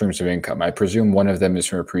multiple streams of income. I presume one of them is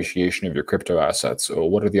from appreciation of your crypto assets. So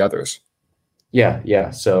what are the others? Yeah.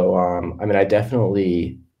 So I mean, I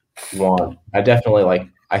definitely like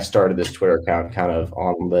I started this Twitter account kind of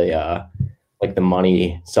on the like the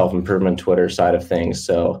money self-improvement Twitter side of things.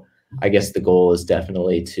 So I guess the goal is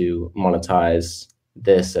definitely to monetize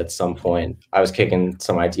this at some point. I was kicking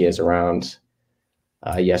some ideas around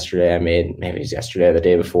yesterday. Maybe it was yesterday or the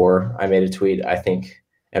day before, I made a tweet. I think,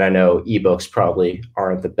 and I know ebooks probably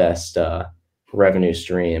aren't the best revenue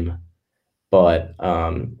stream, but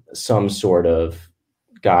some sort of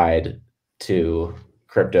guide to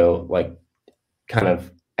crypto, like kind of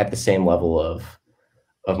at the same level of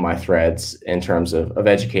my threads in terms of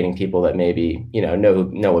educating people that maybe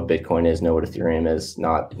know what Bitcoin is, know what Ethereum is,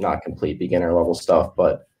 not complete beginner level stuff,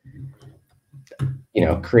 but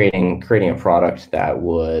creating a product that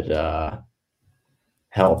would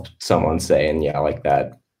help someone say, and yeah, like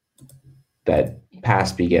that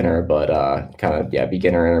past beginner, but kind of yeah,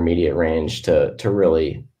 beginner intermediate range to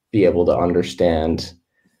really be able to understand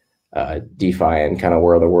DeFi and kind of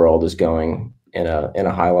where the world is going in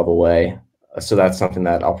a high level way. So that's something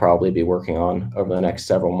that I'll probably be working on over the next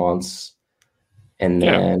several months. And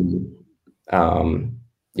Yeah. then,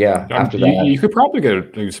 yeah, after You, that, you could probably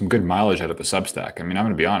get some good mileage out of the Substack. I mean, I'm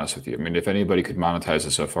going to be honest with you. I mean, if anybody could monetize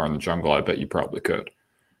it so far in the jungle, I bet you probably could.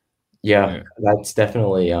 yeah, Yeah. that's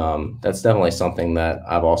definitely something that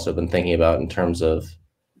I've also been thinking about in terms of,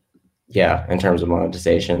 yeah, in terms of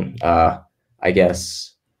monetization. I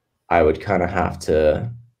guess I would kind of have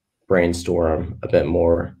to brainstorm a bit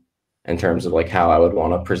more in terms of like how I would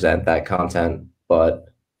want to present that content. But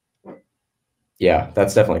yeah,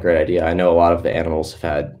 that's definitely a great idea. I know a lot of the animals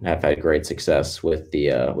have had great success with the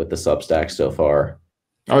Substack so far.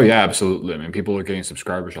 Oh yeah, absolutely. I mean, people are getting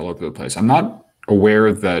subscribers all over the place. I'm not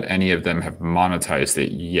aware that any of them have monetized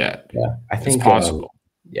it yet. Yeah, It's possible.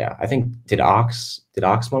 yeah, I think did Ox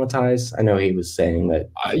monetize? I know he was saying that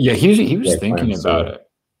Yeah, he he was had thinking plans about to. it.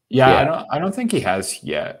 Yeah, Yeah. I don't think he has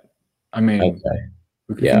yet. I mean, Okay.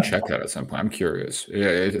 we can Yeah. check that at some point. I'm curious. Yeah,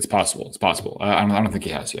 it's possible. It's possible. I don't think he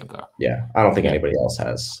has yet though. Yeah. I don't think Yeah, anybody else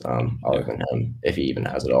has, other yeah, than him, if he even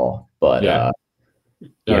has it all. But yeah.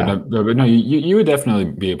 No, yeah. but no, you would definitely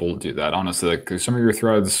be able to do that. Honestly, like 'cause some of your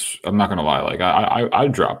threads, I'm not gonna lie. Like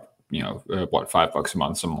I'd drop, what, $5 a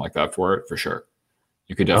month, something like that for it for sure.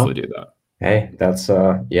 You could Oh, definitely do that. hey, that's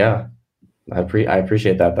yeah. I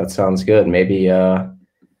appreciate that. That sounds good. Maybe I'll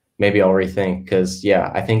rethink because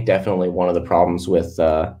yeah, I think definitely one of the problems with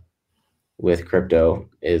crypto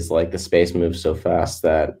is like the space moves so fast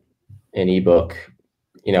that an ebook,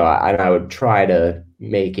 I would try to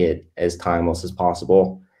make it as timeless as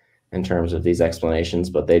possible in terms of these explanations,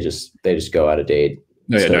 but they just go out of date.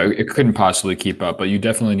 No, yeah, So no, it couldn't possibly keep up, but you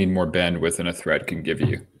definitely need more bandwidth than a thread can give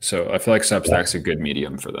you. So I feel like yeah, Substack's a good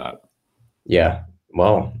medium for that. yeah.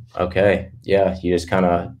 Well, okay, yeah. You just kind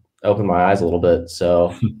of opened my eyes a little bit.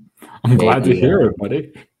 So I'm glad to maybe, hear it,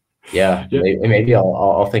 buddy. yeah, Yeah. maybe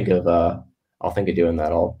I'll think of doing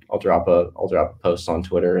that. I'll drop a post on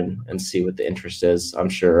Twitter and see what the interest is.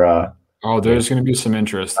 Oh, there's going to be some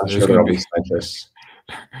interest. I'm There's sure going there'll to be be some interest.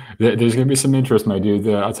 there's going to be some interest, my dude.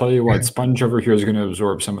 I'll tell you what, Sponge over here is going to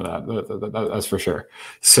absorb some of that. That's for sure.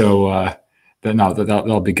 So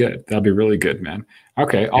that'll be good. That'll be really good, man.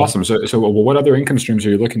 Okay, awesome. So what other income streams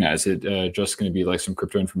are you looking at? Is it just going to be like some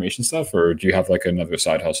crypto information stuff, or do you have like another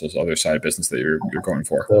side hustle, other side business that you're going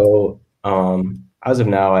for? So as of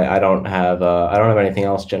now, I don't have anything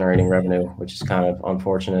else generating revenue, which is kind of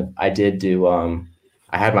unfortunate.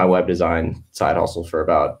 I had my web design side hustle for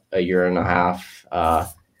about a year and a half.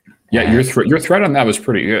 Yeah, And your thread on that was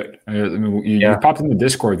pretty good. I mean, you yeah. popped in the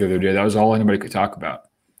Discord the other day. That was all anybody could talk about.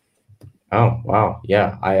 Oh, wow.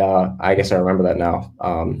 Yeah. I guess I remember that now.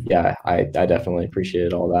 Yeah, I definitely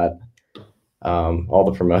appreciated all that. All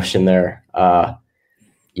the promotion there.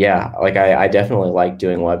 Yeah, like I definitely like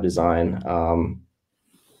doing web design.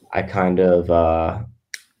 I kind of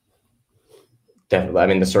definitely, I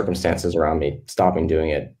mean, the circumstances around me stopping doing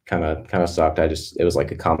it kind of sucked. It was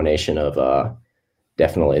like a combination of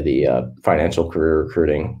definitely the financial career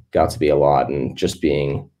recruiting got to be a lot, and just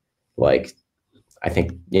being like, I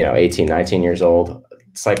think, 18, 19 years old,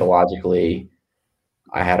 psychologically,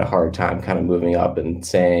 I had a hard time kind of moving up and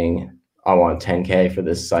saying, I want 10K for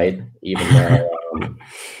this site, even though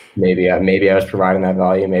maybe I was providing that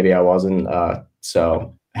value, maybe I wasn't.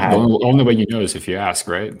 So The had, only way you know is if you ask,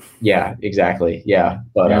 right? yeah, exactly. Yeah.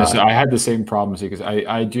 But Yeah, so I had the same problems because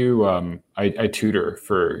I do I tutor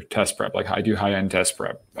for test prep, like I do high end test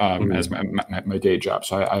prep as mhm, my day job.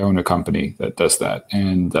 So I own a company that does that.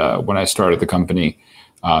 And when I started the company,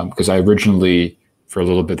 because I originally for a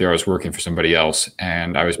little bit there I was working for somebody else,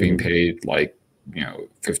 and I was being mhm, paid like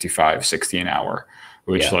 55, 60 an hour,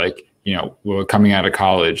 which yeah, like well, coming out of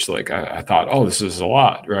college, like I thought, oh, this is a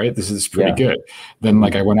lot, right? This is pretty yeah, good. Then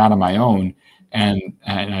like mhm, I went out on my own and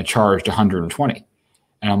I charged 120.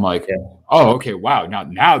 And I'm like, yeah, oh, okay, wow.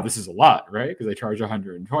 Now this is a lot, right? Because I charge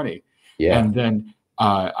 120. yeah, And then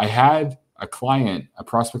I had a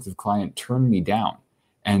prospective client, turn me down.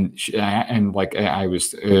 And like I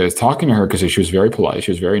was talking to her because she was very polite,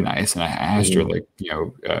 she was very nice, and I asked her mhm,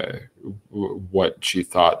 like what she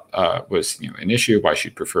thought was an issue, why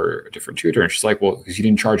she'd prefer a different tutor, and she's like, well, because you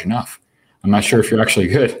didn't charge enough. I'm not sure if you're actually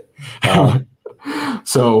good. wow,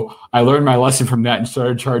 So I learned my lesson from that and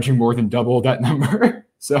started charging more than double that number.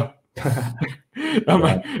 So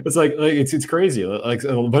yeah, it's like it's crazy. Like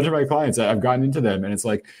a bunch of my clients, I've gotten into them, and it's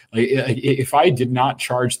like if I did not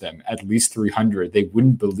charge them at least 300, they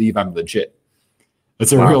wouldn't believe I'm legit.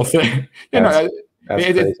 That's a wow, real thing. that's that's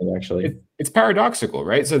It, crazy actually. it's paradoxical,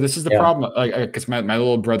 right? So this is the Yeah, problem. Like, because my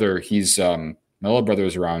little brother, he's My little brother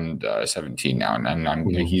is around 17 now, and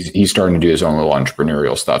Mhm. he's starting to do his own little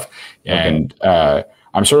entrepreneurial stuff. Okay. And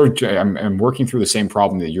I'm working through the same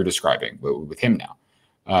problem that you're describing with him now.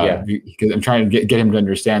 Yeah. Because I'm trying to get him to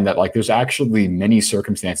understand that like there's actually many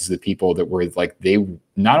circumstances that people that were like they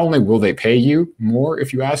not only will they pay you more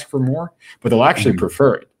if you ask for more, but they'll actually Mhm.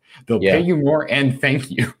 prefer it. They'll pay Yeah. you more and thank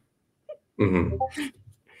you. Hmm.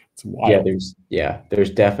 It's Yeah. wild.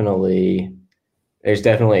 There's definitely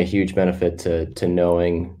a huge benefit to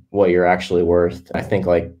knowing what you're actually worth. I think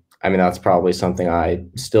like I mean that's probably something I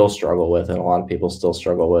still struggle with and a lot of people still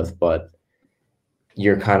struggle with, but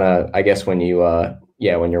you're kind of I guess when you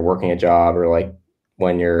when you're working a job or like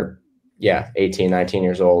when you're 18, 19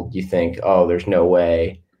 years old, you think, "Oh, there's no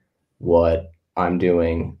way what I'm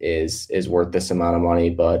doing is worth this amount of money,"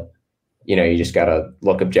 but you just got to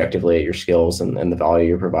look objectively at your skills and the value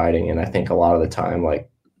you're providing. And I think a lot of the time, like,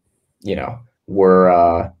 you know, we're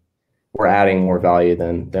adding more value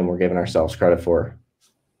than we're giving ourselves credit for.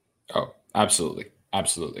 Oh, absolutely,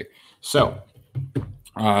 absolutely. So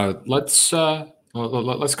let's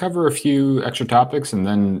cover a few extra topics, and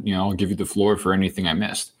then I'll give you the floor for anything I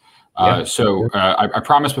missed. Yeah. I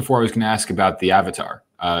promised before I was going to ask about the avatar.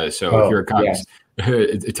 So here Oh, it yes.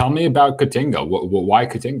 comes. Tell me about Katinga. Why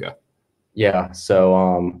Katinga? Yeah.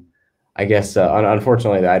 So, I guess,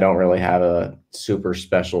 unfortunately, I don't really have a super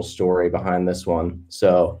special story behind this one.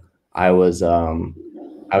 So I was, um,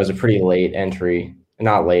 I was a pretty late entry,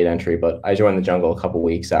 not late entry, but I joined the jungle a couple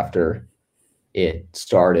weeks after it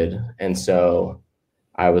started. And so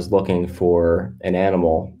I was looking for an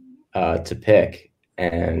animal to pick,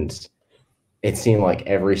 and it seemed like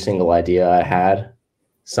every single idea I had,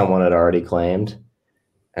 someone had already claimed.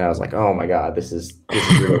 And I was like, "Oh my god, this is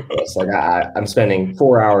ridiculous!" Like I'm spending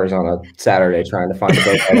 4 hours on a Saturday trying to find a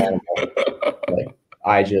bovine animal. Like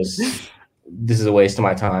I just this is a waste of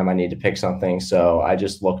my time. I need to pick something. So I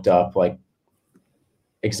just looked up like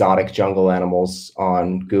exotic jungle animals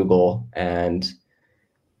on Google, and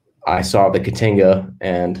I saw the Katinga,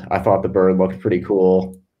 and I thought the bird looked pretty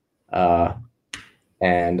cool, uh,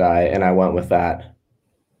 and I went with that.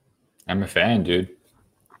 I'm a fan, dude.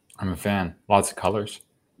 I'm a fan. Lots of colors.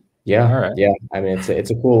 All Yeah, right. yeah. I mean, it's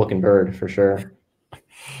a cool looking bird for sure.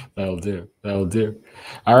 That'll do. That'll do.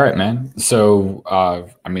 All right, man. So,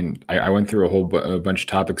 I went through a bunch of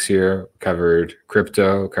topics here. Covered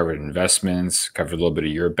crypto, covered investments, covered a little bit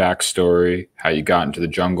of your backstory, how you got into the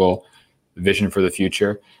jungle, the vision for the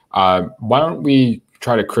future. Why don't we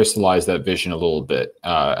try to crystallize that vision a little bit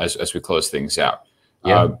as we close things out?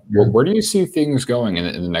 Yeah, sure. Where do you see things going in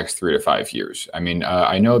the next 3 to 5 years? I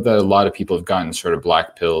know that a lot of people have gotten sort of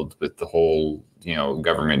black pilled with the whole,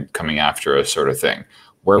 government coming after us sort of thing.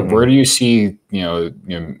 Where Mhm. do you see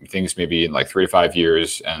things maybe in like 3 to 5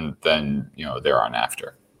 years, and then there on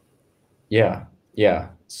after? Yeah, yeah.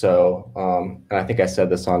 So, and I think I said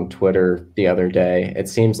this on Twitter the other day. It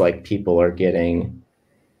seems like people are getting,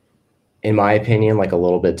 in my opinion, like a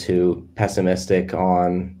little bit too pessimistic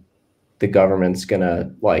on the government's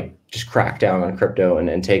gonna like just crack down on crypto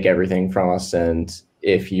and take everything from us. And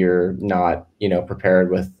if you're not,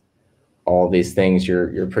 prepared with all these things,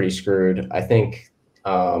 you're pretty screwed. I think,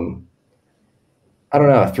 I don't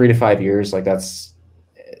know, 3 to 5 years, like that's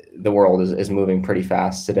the world is moving pretty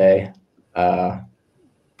fast today. Uh,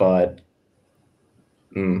 but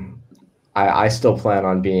mm, I still plan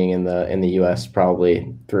on being in the U.S.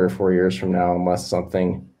 probably 3 or 4 years from now, unless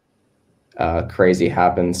something crazy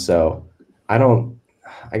happens. So I don't.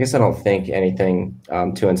 I guess I don't think anything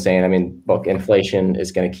too insane. I mean, look, inflation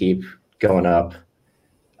is going to keep going up.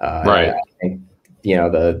 I Right. think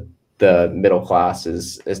the middle class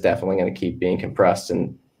is definitely going to keep being compressed,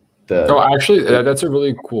 and So the actually, that's a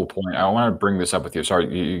really cool point. I want to bring this up with you. Sorry,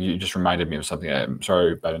 you just reminded me of something. I'm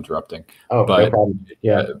sorry about interrupting, oh, no but problem. uh,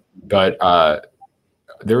 Yeah. but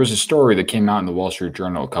there was a story that came out in the Wall Street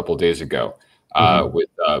Journal a couple of days ago Hmm. with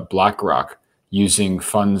BlackRock using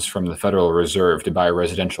funds from the Federal Reserve to buy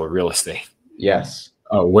residential real estate. Yes.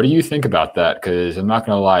 What do you think about that? Because I'm not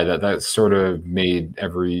going to lie, that sort of made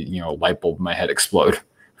every light bulb in my head explode.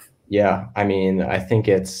 Yeah. I mean, I think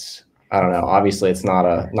it's I don't know. Obviously, it's not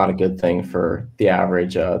a good thing for the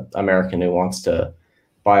average American who wants to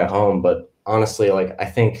buy a home. But honestly, like I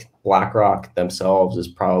think BlackRock themselves is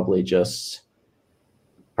probably just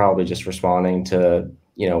responding to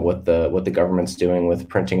what the government's doing with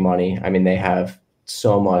printing money. I mean, they have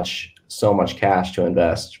so much cash to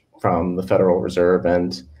invest from the Federal Reserve,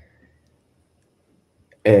 and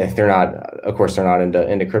they're not, of course, they're not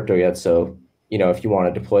into crypto yet. So if you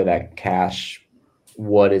want to deploy that cash,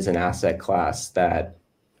 what is an asset class that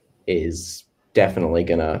is definitely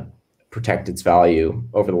going to protect its value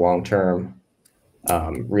over the long term?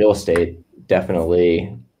 Real estate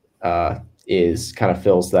definitely is kind of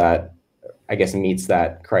fills that, I guess, meets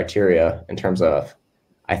that criteria in terms of,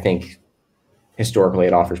 I think historically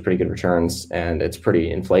it offers pretty good returns and it's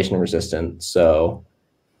pretty inflation resistant. So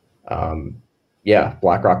yeah,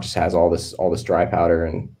 BlackRock just has all this dry powder,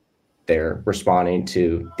 and they're responding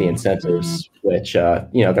to the incentives, which they're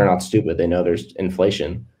not stupid. They know there's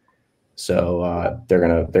inflation, so they're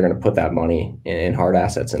gonna put that money in hard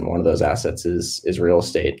assets, and one of those assets is real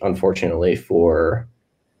estate. Unfortunately, for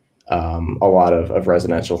a lot of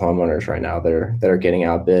residential homeowners right now, that are getting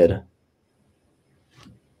outbid.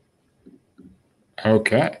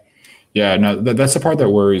 Okay. Yeah, no, that's the part that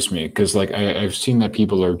worries me because like I've seen that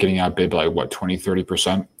people are getting outbid by like what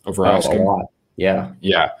 20-30% over Oh, a asking. lot. Yeah.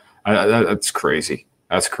 Yeah, that's crazy.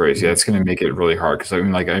 That's crazy. That's going to make it really hard because I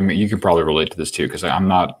mean, you can probably relate to this too because I'm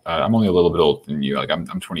not. I'm only a little bit older than you. Like I'm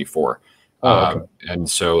 24, Oh, okay. and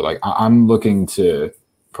so like I'm looking to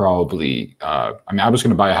probably. I mean, I was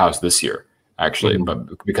going to buy a house this year actually, Mhm.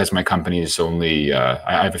 but because my company is only,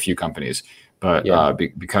 I have a few companies, but Yeah.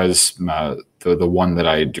 because the one that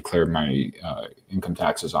I declared my income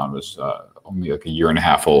taxes on was only like a year and a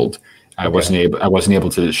half old. Okay. I wasn't able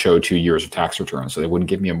to show 2 years of tax returns, so they wouldn't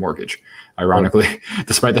give me a mortgage. Oh, Ironically,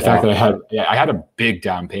 despite the fact that wow. I had a big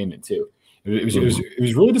down payment too. Mhm. It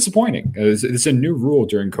was really disappointing. It's a new rule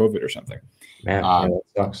during COVID or something. Man, yeah, Um, that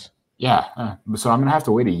sucks. yeah, so I'm gonna have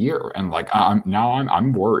to wait a year, and like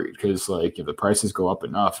I'm worried because like if the prices go up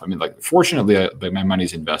enough, I mean, like fortunately, like my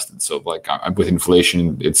money's invested, so like with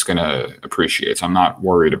inflation, it's gonna appreciate. So I'm not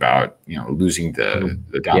worried about losing Mhm.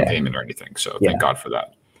 the down Yeah. payment or anything. So thank Yeah. God for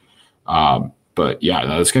that. But yeah,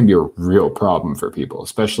 that's going to be a real problem for people,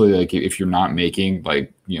 especially like if you're not making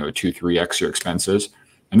like 2-3x your expenses.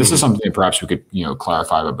 And this is Mhm. something that perhaps we could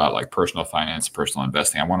clarify about like personal finance, personal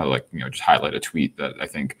investing. I want to like just highlight a tweet that I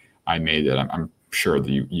think I made that I'm sure that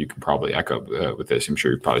you can probably echo with this. I'm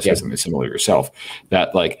sure you've probably Yeah. said something similar yourself.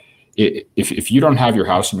 That like if you don't have your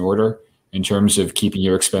house in order in terms of keeping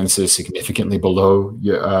your expenses significantly below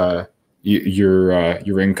your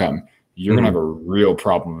income, you're gonna have Mhm. a real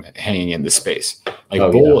problem hanging in the space. Like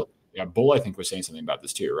Oh, yeah. Bull, I think was saying something about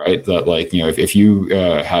this too, right? That like if you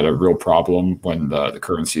had a real problem when the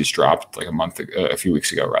currencies dropped like a few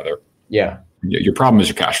weeks ago, rather, Yeah. your problem is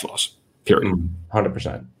your cash flows. Period.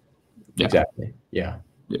 100%. Yeah, Exactly. Yeah.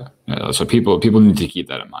 yeah. So people need to keep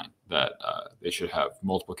that in mind that they should have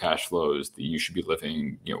multiple cash flows. That you should be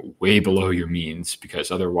living way below your means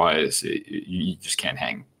because otherwise you just can't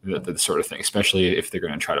hang the sort of thing, especially if they're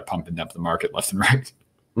going to try to pump and dump the market left and right.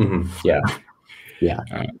 Yeah. Yeah.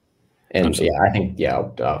 Uh, And yeah, Absolutely. I think, yeah,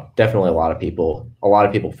 definitely a lot of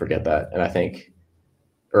people forget that. And I think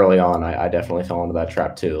early on, I definitely fell into that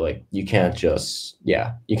trap too. Like you can't just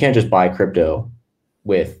buy crypto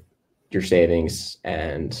with your savings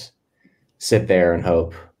and sit there and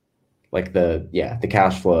hope, like the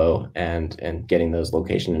cash flow and getting those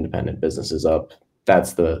location independent businesses up.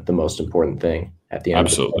 That's the most important thing at the end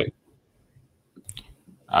of the day. Absolutely.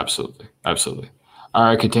 Absolutely. Absolutely. All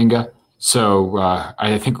right, Katinga. So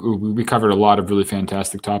I think we covered a lot of really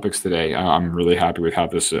fantastic topics today. I'm really happy with how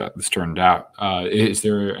this turned out. Is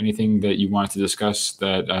there anything that you wanted to discuss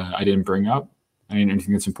that I didn't bring up?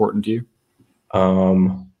 Anything that's important to you?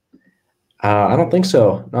 Um, I don't think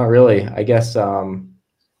so. Not really. I guess I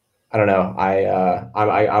don't know.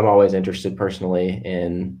 I'm always interested personally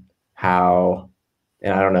in how,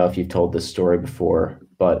 and I don't know if you've told this story before,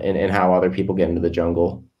 but in how other people get into the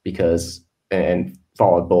jungle because and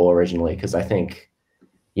followed Bull originally because I think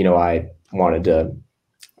I wanted to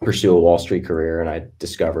pursue a Wall Street career and I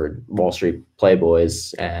discovered Wall Street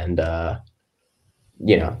Playboys and I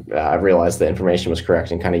realized the information was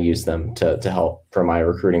correct and kind of used them to help for my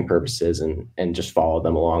recruiting purposes and just followed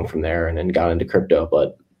them along from there and then got into crypto.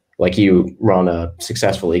 But like you run a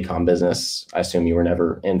successful ecom business, I assume you were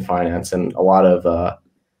never in finance. And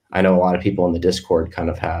I know a lot of people in the Discord kind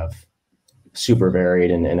of have super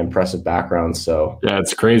varied and impressive backgrounds. So Yeah,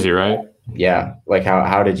 it's crazy, right? yeah, like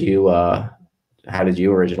how did you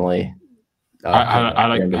originally get into How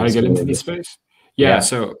to this get into community? this space? Yeah, Yeah.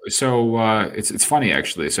 so it's funny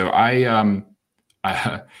actually. So I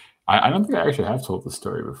I don't think I actually have told the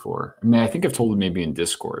story before. I mean, I think I've told it maybe in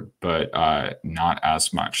Discord, but not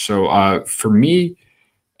as much. So for me,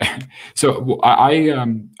 so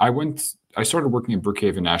I started working at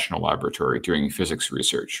Brookhaven National Laboratory doing physics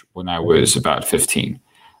research when I was Mhm. about 15.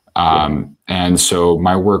 Yeah. And so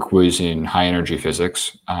my work was in high energy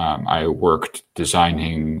physics. I worked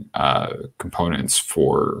designing components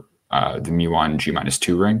for the muon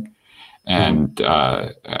G-2 ring. Mhm. And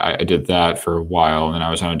I did that for a while. And then I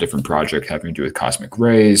was on a different project having to do with cosmic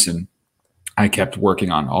rays. And I kept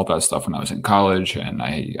working on all that stuff when I was in college, and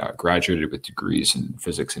I graduated with degrees in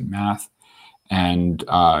physics and math. And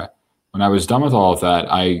when I was done with all of that,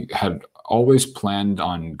 I had always planned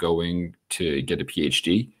on going to get a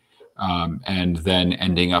PhD, and then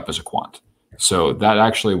ending up as a quant. So that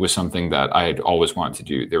actually was something that I had always wanted to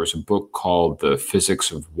do. There was a book called The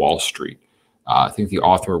Physics of Wall Street. I think the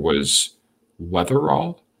author was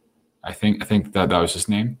Weatherall. I think that was his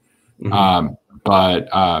name. Mhm. But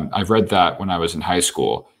I've read that when I was in high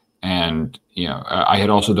school, and I had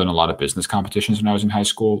also done a lot of business competitions when I was in high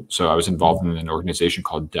school. So I was involved in an organization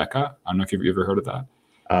called DECA. I don't know if you've ever heard of that.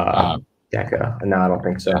 Uh, Uh, DECA. No, I don't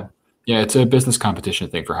think yeah, so. yeah, it's a business competition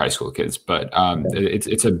thing for high school kids, but Yeah.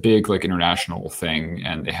 it's a big like international thing,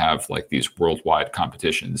 and they have like these worldwide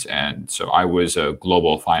competitions. And so I was a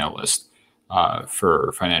global finalist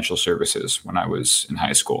for financial services when I was in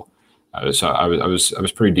high school. I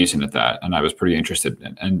was pretty decent at that, and I was pretty interested.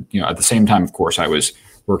 And at the same time, of course, I was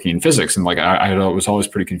working in physics, and like I was always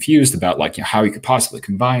pretty confused about like how you could possibly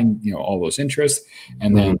combine all those interests.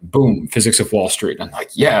 And Mhm. then boom, physics of Wall Street. And I'm like,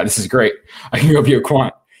 yeah, this is great. I can go be a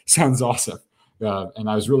quant. Sounds awesome. And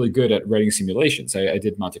I was really good at writing simulations. I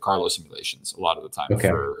did Monte Carlo simulations a lot of the time Okay.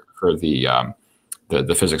 for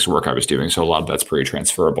the physics work I was doing. So a lot of that's pretty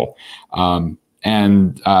transferable.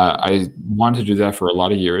 And I wanted to do that for a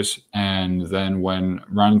lot of years. And then when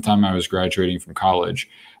around the time I was graduating from college,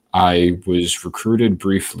 I was recruited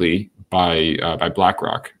briefly by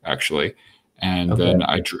BlackRock actually, and then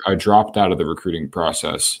Okay. I dropped out of the recruiting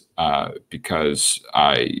process because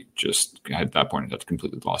I just at that point had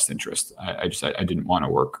completely lost interest. I didn't want to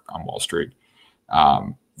work on Wall Street,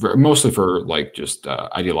 mostly for like just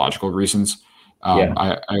ideological reasons. Yeah.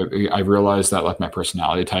 I realized that like my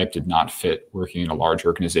personality type did not fit working in a large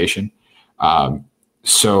organization. Um,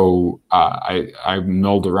 so I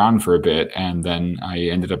milled around for a bit, and then I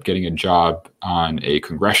ended up getting a job on a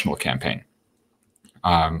congressional campaign.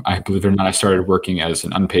 I believe it or not, I started working as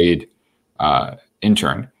an unpaid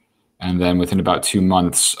intern, and then within about 2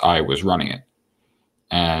 months, I was running it.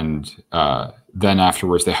 And then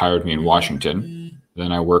afterwards, they hired me in Washington.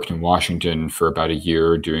 Then I worked in Washington for about a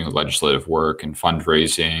year doing legislative work and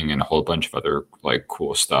fundraising and a whole bunch of other like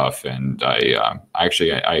cool stuff. And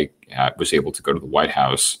I was able to go to the White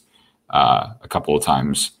House a couple of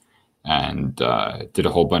times and did a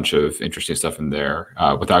whole bunch of interesting stuff in there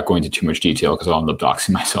without going into too much detail because I'll end up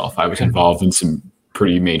doxing myself. I was involved in some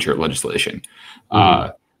pretty major legislation. Mhm.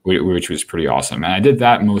 Uh, which was pretty awesome. And I did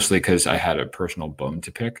that mostly because I had a personal bone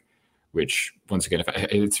to pick, which once again,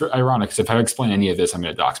 it's ironic because if I explain any of this, I'm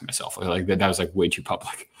going to dox myself. Like that was like way too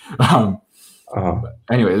public. Um, Uh-huh.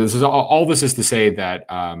 anyway, this is all this is to say that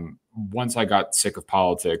once I got sick of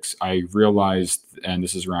politics, I realized, and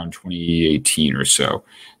this is around 2018 or so,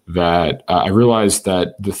 that I realized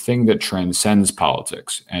that the thing that transcends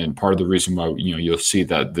politics, and part of the reason why you'll see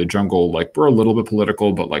that the jungle, like we're a little bit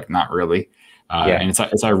political, but like not really. Yeah. And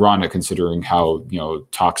it's ironic considering how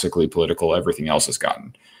toxically political everything else has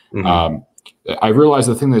gotten. Mhm. Um, I realize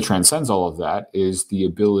the thing that transcends all of that is the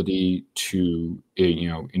ability to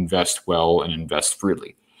invest well and invest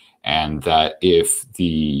freely, and that if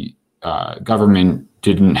the government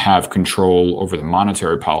didn't have control over the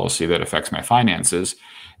monetary policy that affects my finances,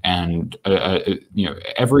 and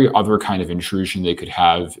every other kind of intrusion they could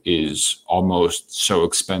have is almost so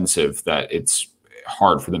expensive that it's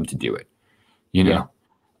hard for them to do it you Yeah.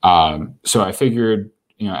 know so I figured,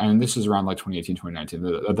 and this is around like 2018,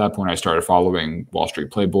 2019. At that point, I started following Wall Street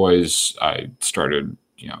Playboys. I started,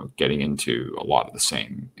 getting into a lot of the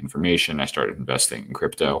same information. I started investing in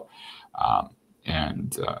crypto, um,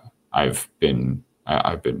 and I've been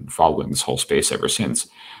following this whole space ever since.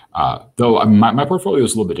 Though my portfolio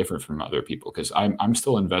is a little bit different from other people because I'm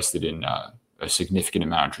still invested in a significant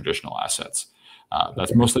amount of traditional assets.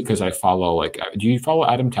 That's Okay. mostly because I follow like, do you follow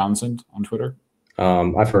Adam Townsend on Twitter?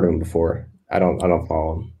 I've heard of him before. I don't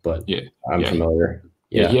follow him, but Yeah, I'm yeah, familiar.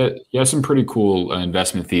 yeah. Yeah. He has some pretty cool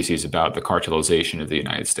investment theses about the cartelization of the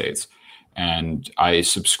United States, and I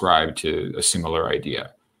subscribe to a similar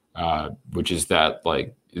idea, which is that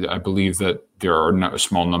like I believe that there are a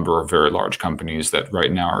small number of very large companies that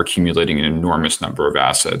right now are accumulating an enormous number of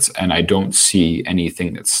assets, and I don't see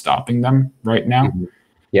anything that's stopping them right now. Mhm.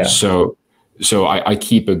 Yeah. So, so I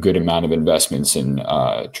keep a good amount of investments in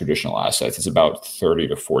traditional assets. It's about 30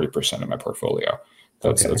 to 40% of my portfolio.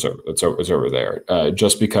 Okay. That's over there.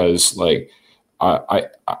 Just because, like,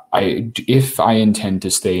 if I intend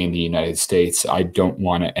to stay in the United States, I don't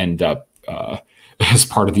want to end up as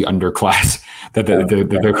part of the underclass that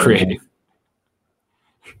they're creating.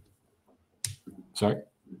 Sorry.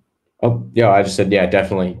 Oh, yeah. I just said, yeah,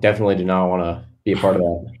 definitely do not want to be a part of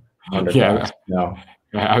that. Yeah, underclass. No.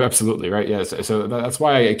 absolutely right. Yes, so that's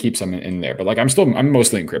why I keep some in there. But like I'm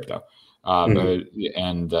mostly in crypto, Mhm.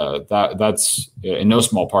 and that's in no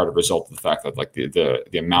small part a result of the fact that like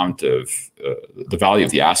the amount of the value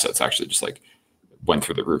of the assets actually just like went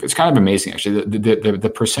through the roof. It's kind of amazing actually.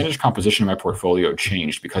 The percentage composition of my portfolio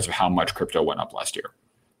changed because of how much crypto went up last year.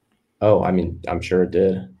 Oh, I mean, I'm sure it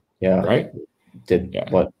did. Yeah. Right? Did Yeah.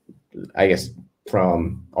 what, I guess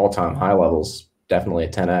from all-time high levels, definitely a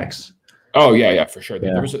 10x. Oh yeah, for sure.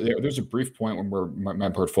 There Yeah. was there was a brief point when where my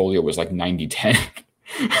portfolio was like 90-10.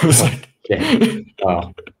 It was like Okay.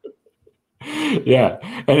 Wow. yeah,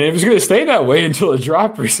 and it was going to stay that way until it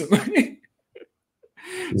dropped recently.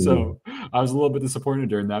 Mhm. So I was a little bit disappointed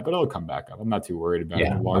during that, but it'll come back up. I'm not too worried about it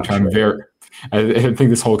Yeah, long I'm term. sure. I think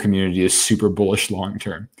this whole community is super bullish long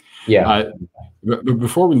term. Yeah. Uh, but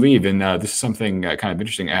before we leave, and this is something kind of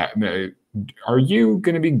interesting. Are you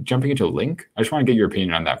going to be jumping into Link? I just want to get your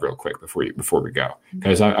opinion on that real quick before we go,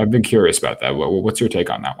 because I've been curious about that. What's your take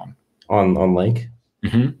on that one? On Link.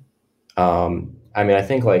 Mm-hmm. I mean, I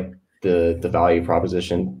think like the value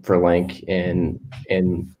proposition for Link in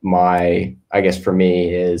my, I guess for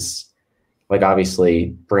me is like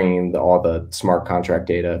obviously bringing all the smart contract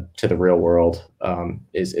data to the real world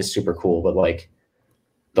is super cool, but like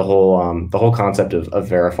the whole concept of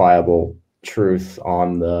verifiable truth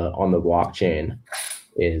on the blockchain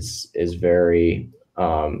is very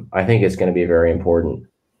I think it's going to be very important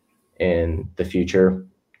in the future.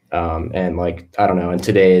 And like I don't know, in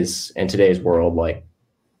today's world, like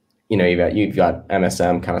you've got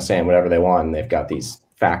MSM kind of saying whatever they want, and they've got these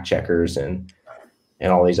fact checkers and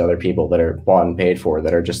all these other people that are bought and paid for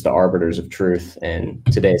that are just the arbiters of truth in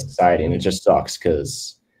today's society, and it just sucks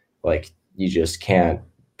because like you just can't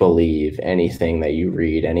believe anything that you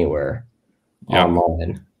read anywhere Yeah.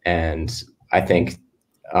 online. And I think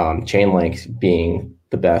Chainlink being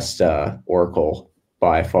the best oracle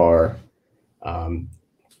by far, um,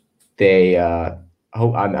 they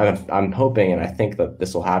hope I'm hoping, and I think that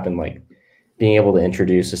this will happen. Like being able to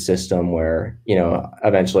introduce a system where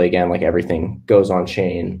eventually, again, like everything goes on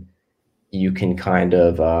chain, you can kind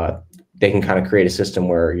of they can kind of create a system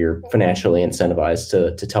where you're financially incentivized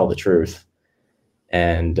to tell the truth,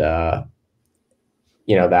 and that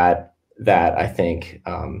I think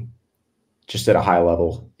just at a high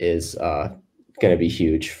level is going to be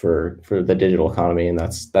huge for the digital economy, and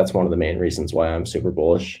that's one of the main reasons why I'm super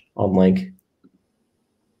bullish on Link.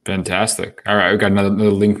 Fantastic. All right, we got another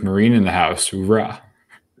Link Marine in the house. Hoorah!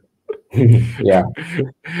 Yeah,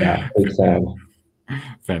 big fan.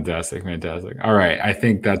 Fantastic. All right. I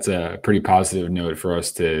think that's a pretty positive note for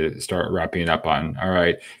us to start wrapping it up on. All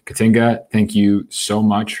right. Katinga, thank you so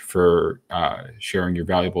much for sharing your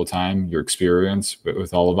valuable time, your experience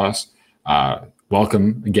with all of us.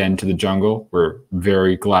 Welcome again to the jungle. We're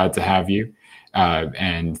very glad to have you.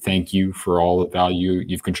 And thank you for all the value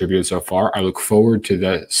you've contributed so far. I look forward to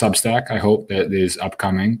the Substack. I hope that is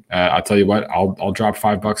upcoming. I'll tell you what, I'll drop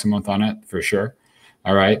 $5 a month on it for sure.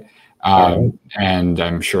 All right. And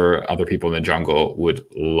I'm sure other people in the jungle would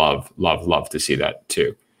love to see that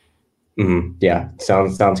too. Mm-hmm. Yeah,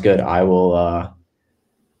 sounds good. I will. I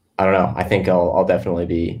don't know. I think I'll definitely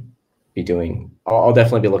be doing. I'll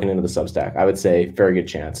definitely be looking into the Substack. I would say very good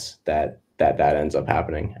chance that ends up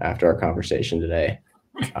happening after our conversation today.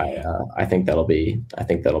 I think that'll be a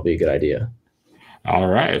good idea. All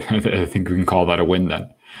right, I think we can call that a win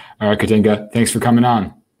then. All right, Katinga, thanks for coming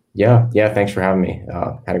on. Yeah. Thanks for having me.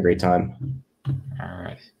 Had a great time. All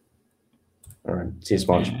right. All right. See you,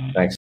 Sponge. Thanks.